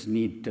churches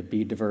need to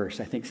be diverse.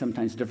 I think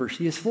sometimes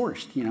diversity is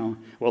forced. You know,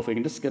 well, if we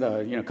can just get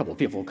a couple of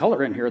people of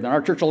color in here, then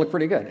our church will look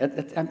pretty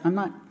good. I'm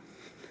not.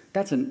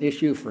 That's an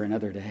issue for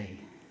another day.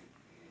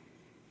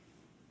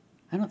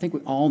 I don't think we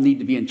all need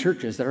to be in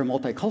churches that are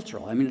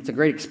multicultural. I mean, it's a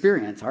great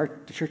experience.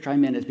 The church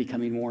I'm in is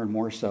becoming more and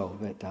more so.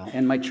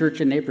 And my church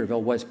in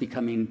Naperville was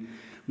becoming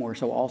more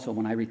so also.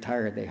 When I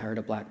retired, they hired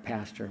a black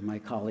pastor, my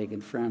colleague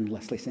and friend,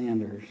 Leslie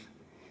Sanders.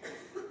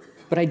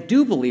 But I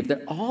do believe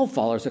that all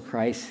followers of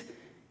Christ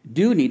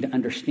do need to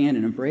understand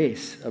and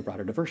embrace a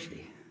broader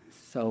diversity.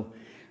 So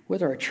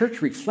Whether our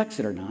church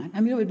reflects it or not,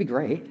 I mean, it would be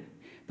great,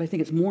 but I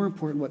think it's more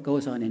important what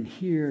goes on in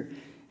here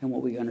and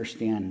what we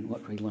understand,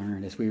 what we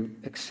learn as we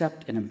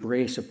accept and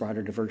embrace a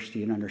broader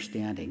diversity and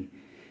understanding,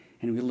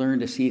 and we learn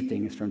to see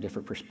things from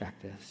different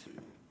perspectives.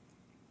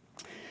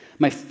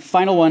 My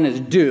final one is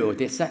do.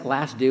 The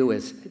last do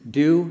is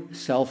do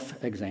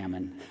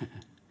self-examine.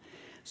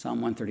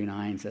 Psalm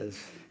 139 says,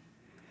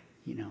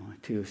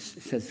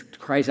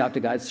 cries out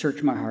to God,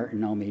 search my heart and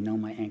know me, know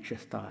my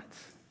anxious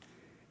thoughts.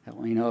 That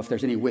way, if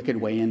there's any wicked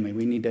way in me,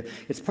 we need to,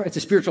 it's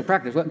a spiritual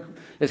practice.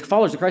 As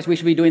followers of Christ, we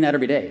should be doing that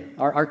every day.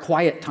 Our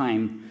quiet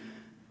time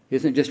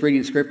isn't just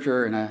reading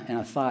scripture and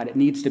a thought. It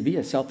needs to be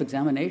a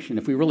self-examination.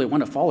 If we really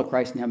want to follow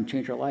Christ and have him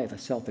change our life, a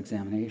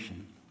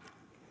self-examination.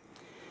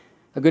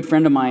 A good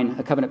friend of mine,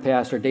 a covenant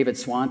pastor, David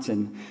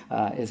Swanson,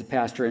 is a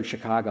pastor in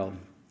Chicago.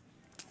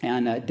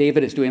 And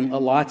David is doing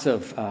lots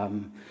of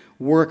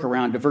work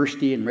around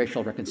diversity and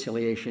racial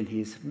reconciliation.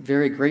 He's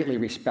very greatly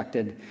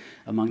respected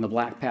among the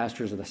black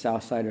pastors of the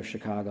south side of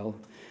Chicago.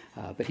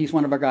 But he's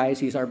one of our guys.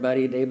 He's our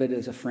buddy. David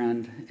is a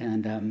friend.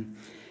 And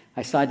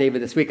I saw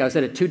David this week. I was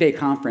at a 2-day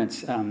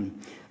conference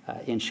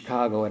in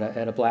Chicago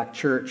at a black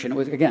church. And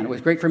it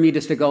was great for me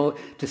just to go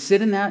to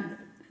sit in that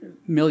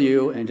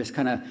milieu and just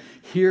kind of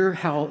hear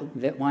how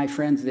that my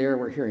friends there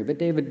were hearing. But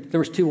David, there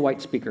was 2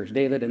 white speakers,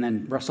 David and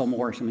then Russell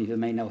Moore. Some of you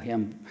may know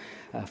him,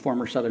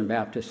 former Southern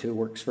Baptist who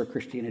works for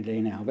Christiana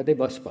Today now, but they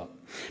both spoke.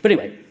 But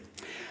anyway,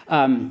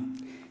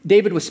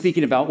 David was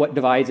speaking about what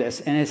divides us,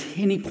 and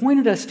he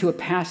pointed us to a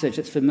passage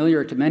that's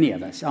familiar to many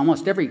of us.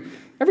 Almost every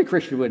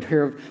Christian would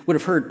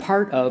have heard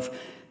part of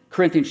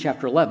Corinthians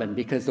chapter 11,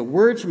 because the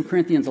words from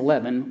Corinthians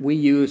 11 we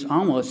use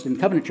almost in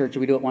Covenant Church.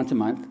 We do it once a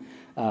month.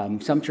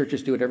 Some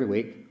churches do it every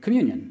week,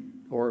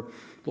 communion or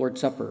Lord's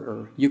Supper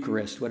or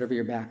Eucharist, whatever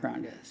your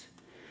background is.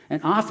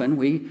 And often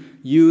we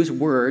use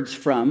words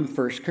from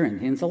 1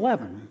 Corinthians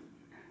 11,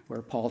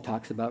 where Paul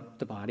talks about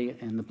the body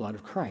and the blood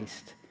of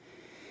Christ.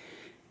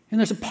 And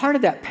there's a part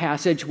of that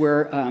passage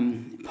where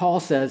Paul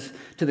says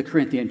to the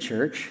Corinthian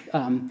church,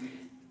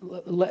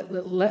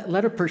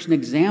 let a person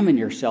examine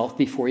yourself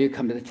before you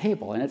come to the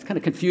table. And it's kind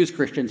of confused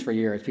Christians for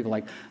years. People are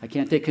like, I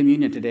can't take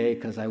communion today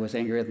because I was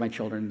angry with my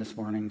children this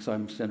morning, so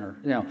I'm a sinner.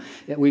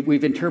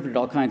 We've interpreted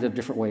all kinds of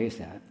different ways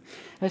that.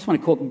 I just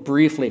want to quote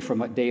briefly from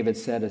what David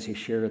said as he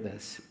shared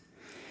this.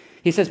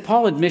 He says,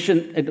 Paul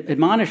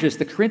admonishes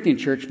the Corinthian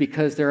church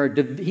because there are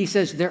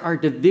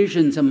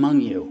divisions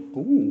among you.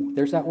 Ooh,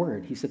 there's that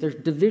word. He said there's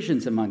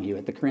divisions among you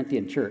at the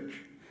Corinthian church,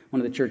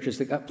 one of the churches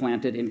that got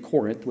planted in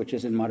Corinth, which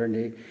is in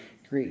modern-day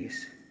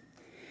Greece.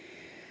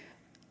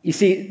 You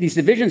see, these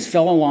divisions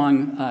fell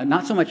along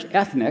not so much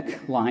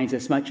ethnic lines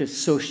as much as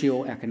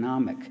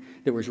socioeconomic.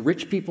 There was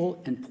rich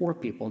people and poor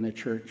people in the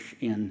church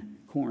in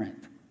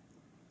Corinth.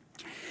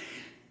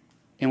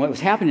 And what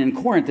was happening in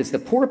Corinth is the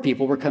poor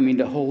people were coming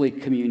to Holy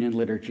Communion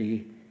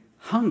liturgy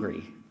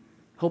hungry,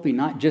 hoping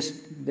not just,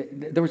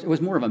 it was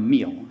more of a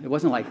meal. It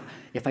wasn't like,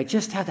 if I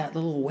just had that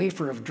little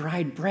wafer of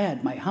dried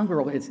bread, my hunger,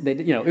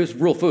 it was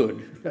real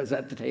food. It was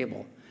at the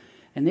table.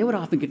 And they would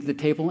often get to the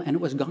table and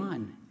it was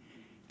gone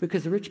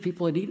because the rich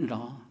people had eaten it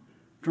all,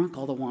 drunk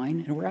all the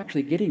wine, and were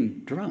actually getting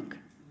drunk.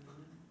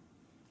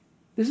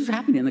 This is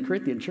happening in the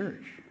Corinthian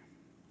church.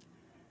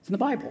 It's in the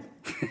Bible.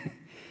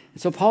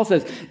 So Paul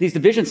says these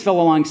divisions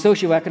fell along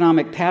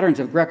socioeconomic patterns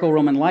of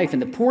Greco-Roman life,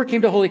 and the poor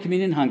came to Holy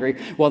Communion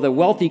hungry, while the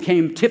wealthy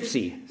came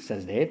tipsy,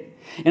 says Dave.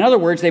 In other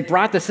words, they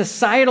brought the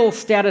societal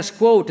status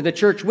quo to the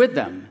church with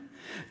them,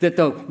 that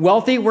the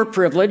wealthy were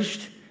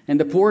privileged and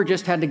the poor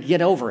just had to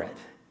get over it,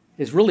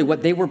 is really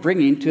what they were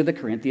bringing to the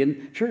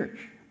Corinthian church.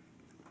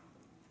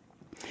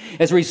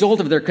 As a result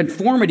of their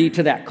conformity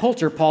to that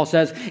culture, Paul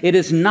says, it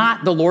is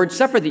not the Lord's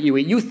Supper that you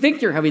eat. You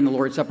think you're having the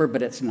Lord's Supper,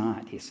 but it's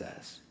not, he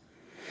says.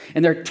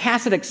 And their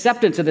tacit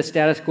acceptance of the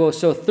status quo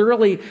so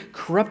thoroughly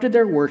corrupted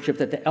their worship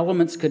that the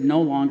elements could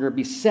no longer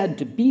be said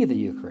to be the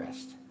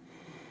Eucharist.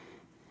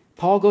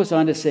 Paul goes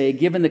on to say,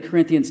 given the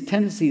Corinthians'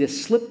 tendency to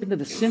slip into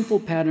the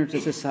sinful patterns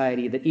of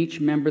society, that each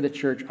member of the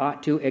church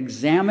ought to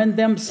examine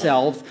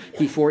themselves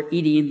before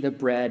eating the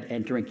bread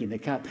and drinking the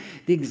cup.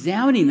 The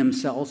examining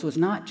themselves was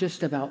not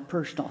just about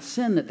personal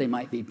sin that they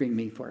might be bringing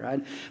before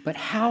God, but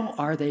how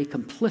are they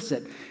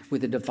complicit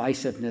with the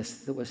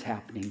divisiveness that was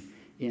happening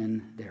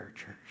in their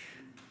church?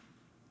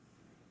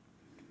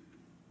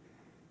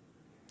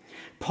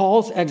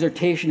 Paul's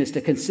exhortation is to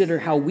consider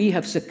how we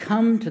have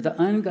succumbed to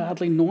the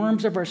ungodly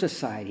norms of our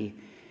society,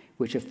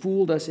 which have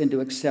fooled us into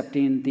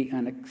accepting the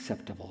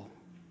unacceptable.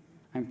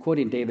 I'm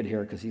quoting David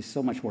here because he's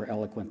so much more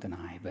eloquent than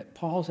I, but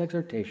Paul's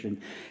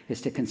exhortation is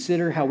to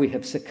consider how we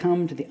have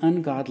succumbed to the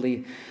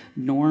ungodly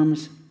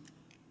norms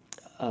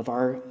of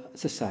our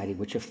society,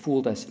 which have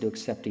fooled us into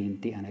accepting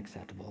the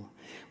unacceptable.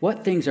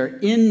 What things are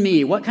in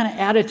me? What kind of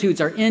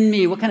attitudes are in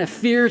me? What kind of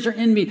fears are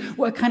in me?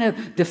 What kind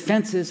of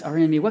defenses are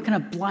in me? What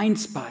kind of blind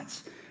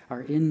spots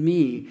are in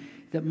me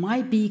that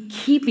might be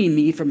keeping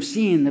me from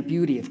seeing the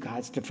beauty of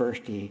God's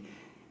diversity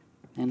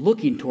and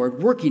working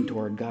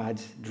toward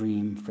God's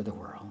dream for the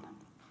world?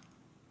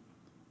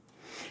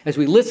 As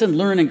we listen,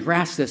 learn, and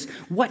grasp this,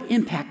 what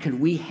impact can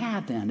we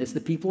have then as the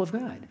people of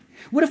God?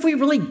 What if we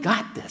really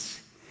got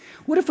this?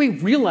 What if we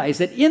realize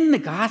that in the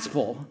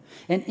gospel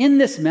and in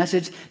this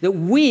message that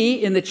we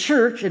in the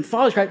church and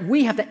followers of Christ,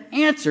 we have to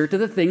answer to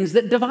the things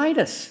that divide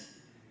us,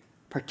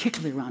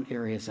 particularly around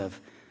areas of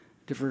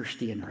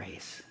diversity and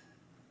race.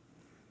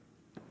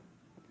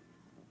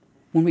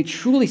 When we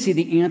truly see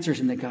the answers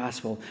in the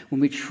gospel,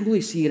 when we truly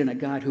see it in a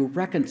God who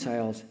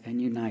reconciles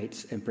and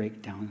unites and breaks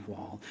down the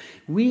wall,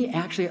 we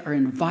actually are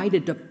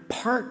invited to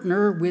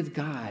partner with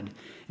God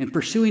in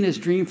pursuing his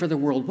dream for the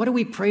world. What do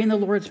we pray in the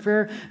Lord's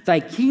Prayer?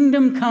 Thy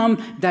kingdom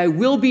come, thy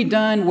will be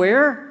done,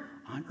 where?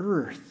 On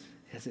earth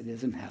as it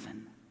is in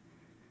heaven.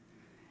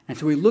 And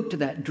so we look to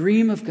that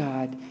dream of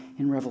God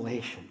in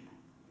Revelation.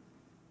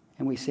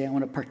 And we say, I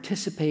want to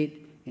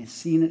participate in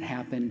seeing it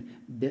happen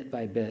bit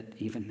by bit,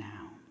 even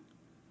now.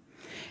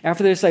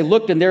 After this, I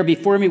looked, and there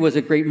before me was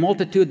a great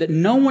multitude that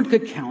no one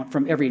could count,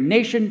 from every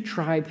nation,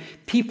 tribe,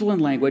 people,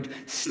 and language,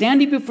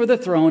 standing before the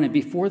throne and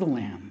before the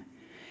Lamb.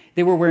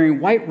 They were wearing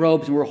white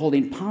robes and were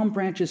holding palm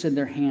branches in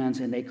their hands,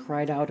 and they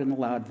cried out in a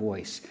loud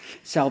voice,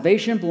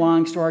 Salvation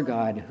belongs to our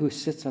God who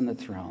sits on the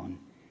throne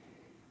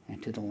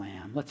and to the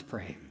Lamb. Let's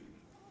pray.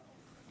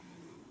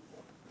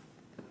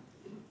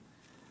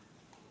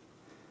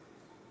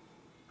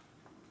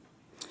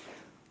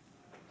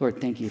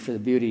 Lord, thank you for the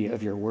beauty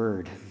of your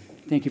word.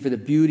 Thank you for the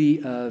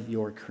beauty of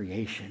your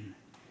creation.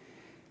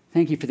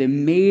 Thank you for the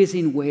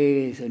amazing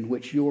ways in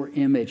which your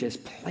image is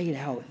played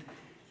out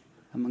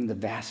among the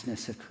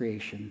vastness of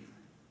creation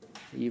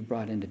that you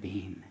brought into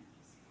being.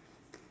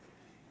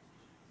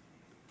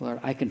 Lord,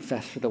 I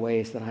confess for the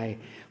ways that I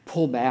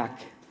pull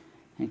back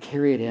and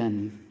carry it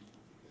in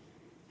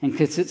and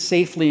can sit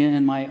safely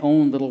in my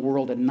own little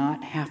world and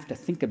not have to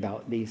think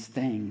about these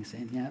things.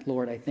 And yet,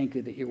 Lord, I thank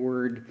you that your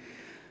word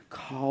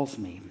calls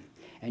me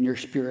and your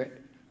Spirit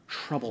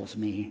troubles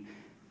me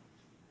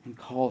and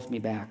calls me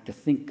back to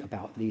think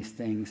about these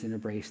things and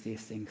embrace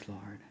these things,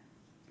 Lord.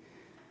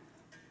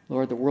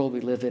 Lord, the world we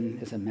live in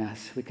is a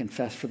mess. We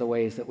confess for the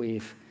ways that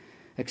we've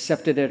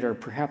accepted it, or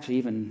perhaps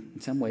even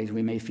in some ways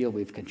we may feel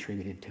we've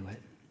contributed to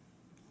it.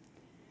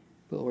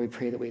 But Lord, we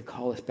pray that we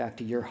call us back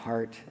to your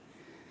heart,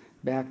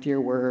 back to your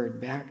word,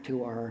 back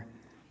to our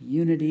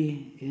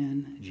unity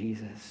in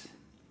Jesus.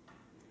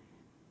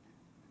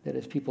 That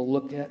as people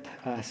look at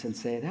us and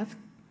say, that's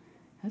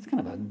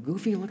kind of a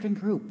goofy-looking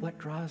group. What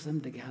draws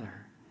them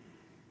together?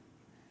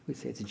 We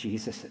say it's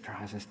Jesus that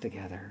draws us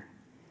together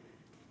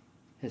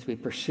as we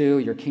pursue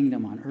your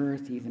kingdom on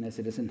earth, even as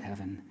it is in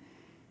heaven,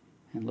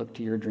 and look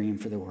to your dream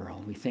for the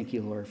world. We thank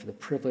you, Lord, for the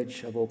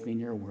privilege of opening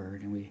your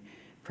word, and we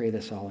pray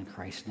this all in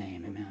Christ's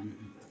name.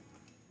 Amen.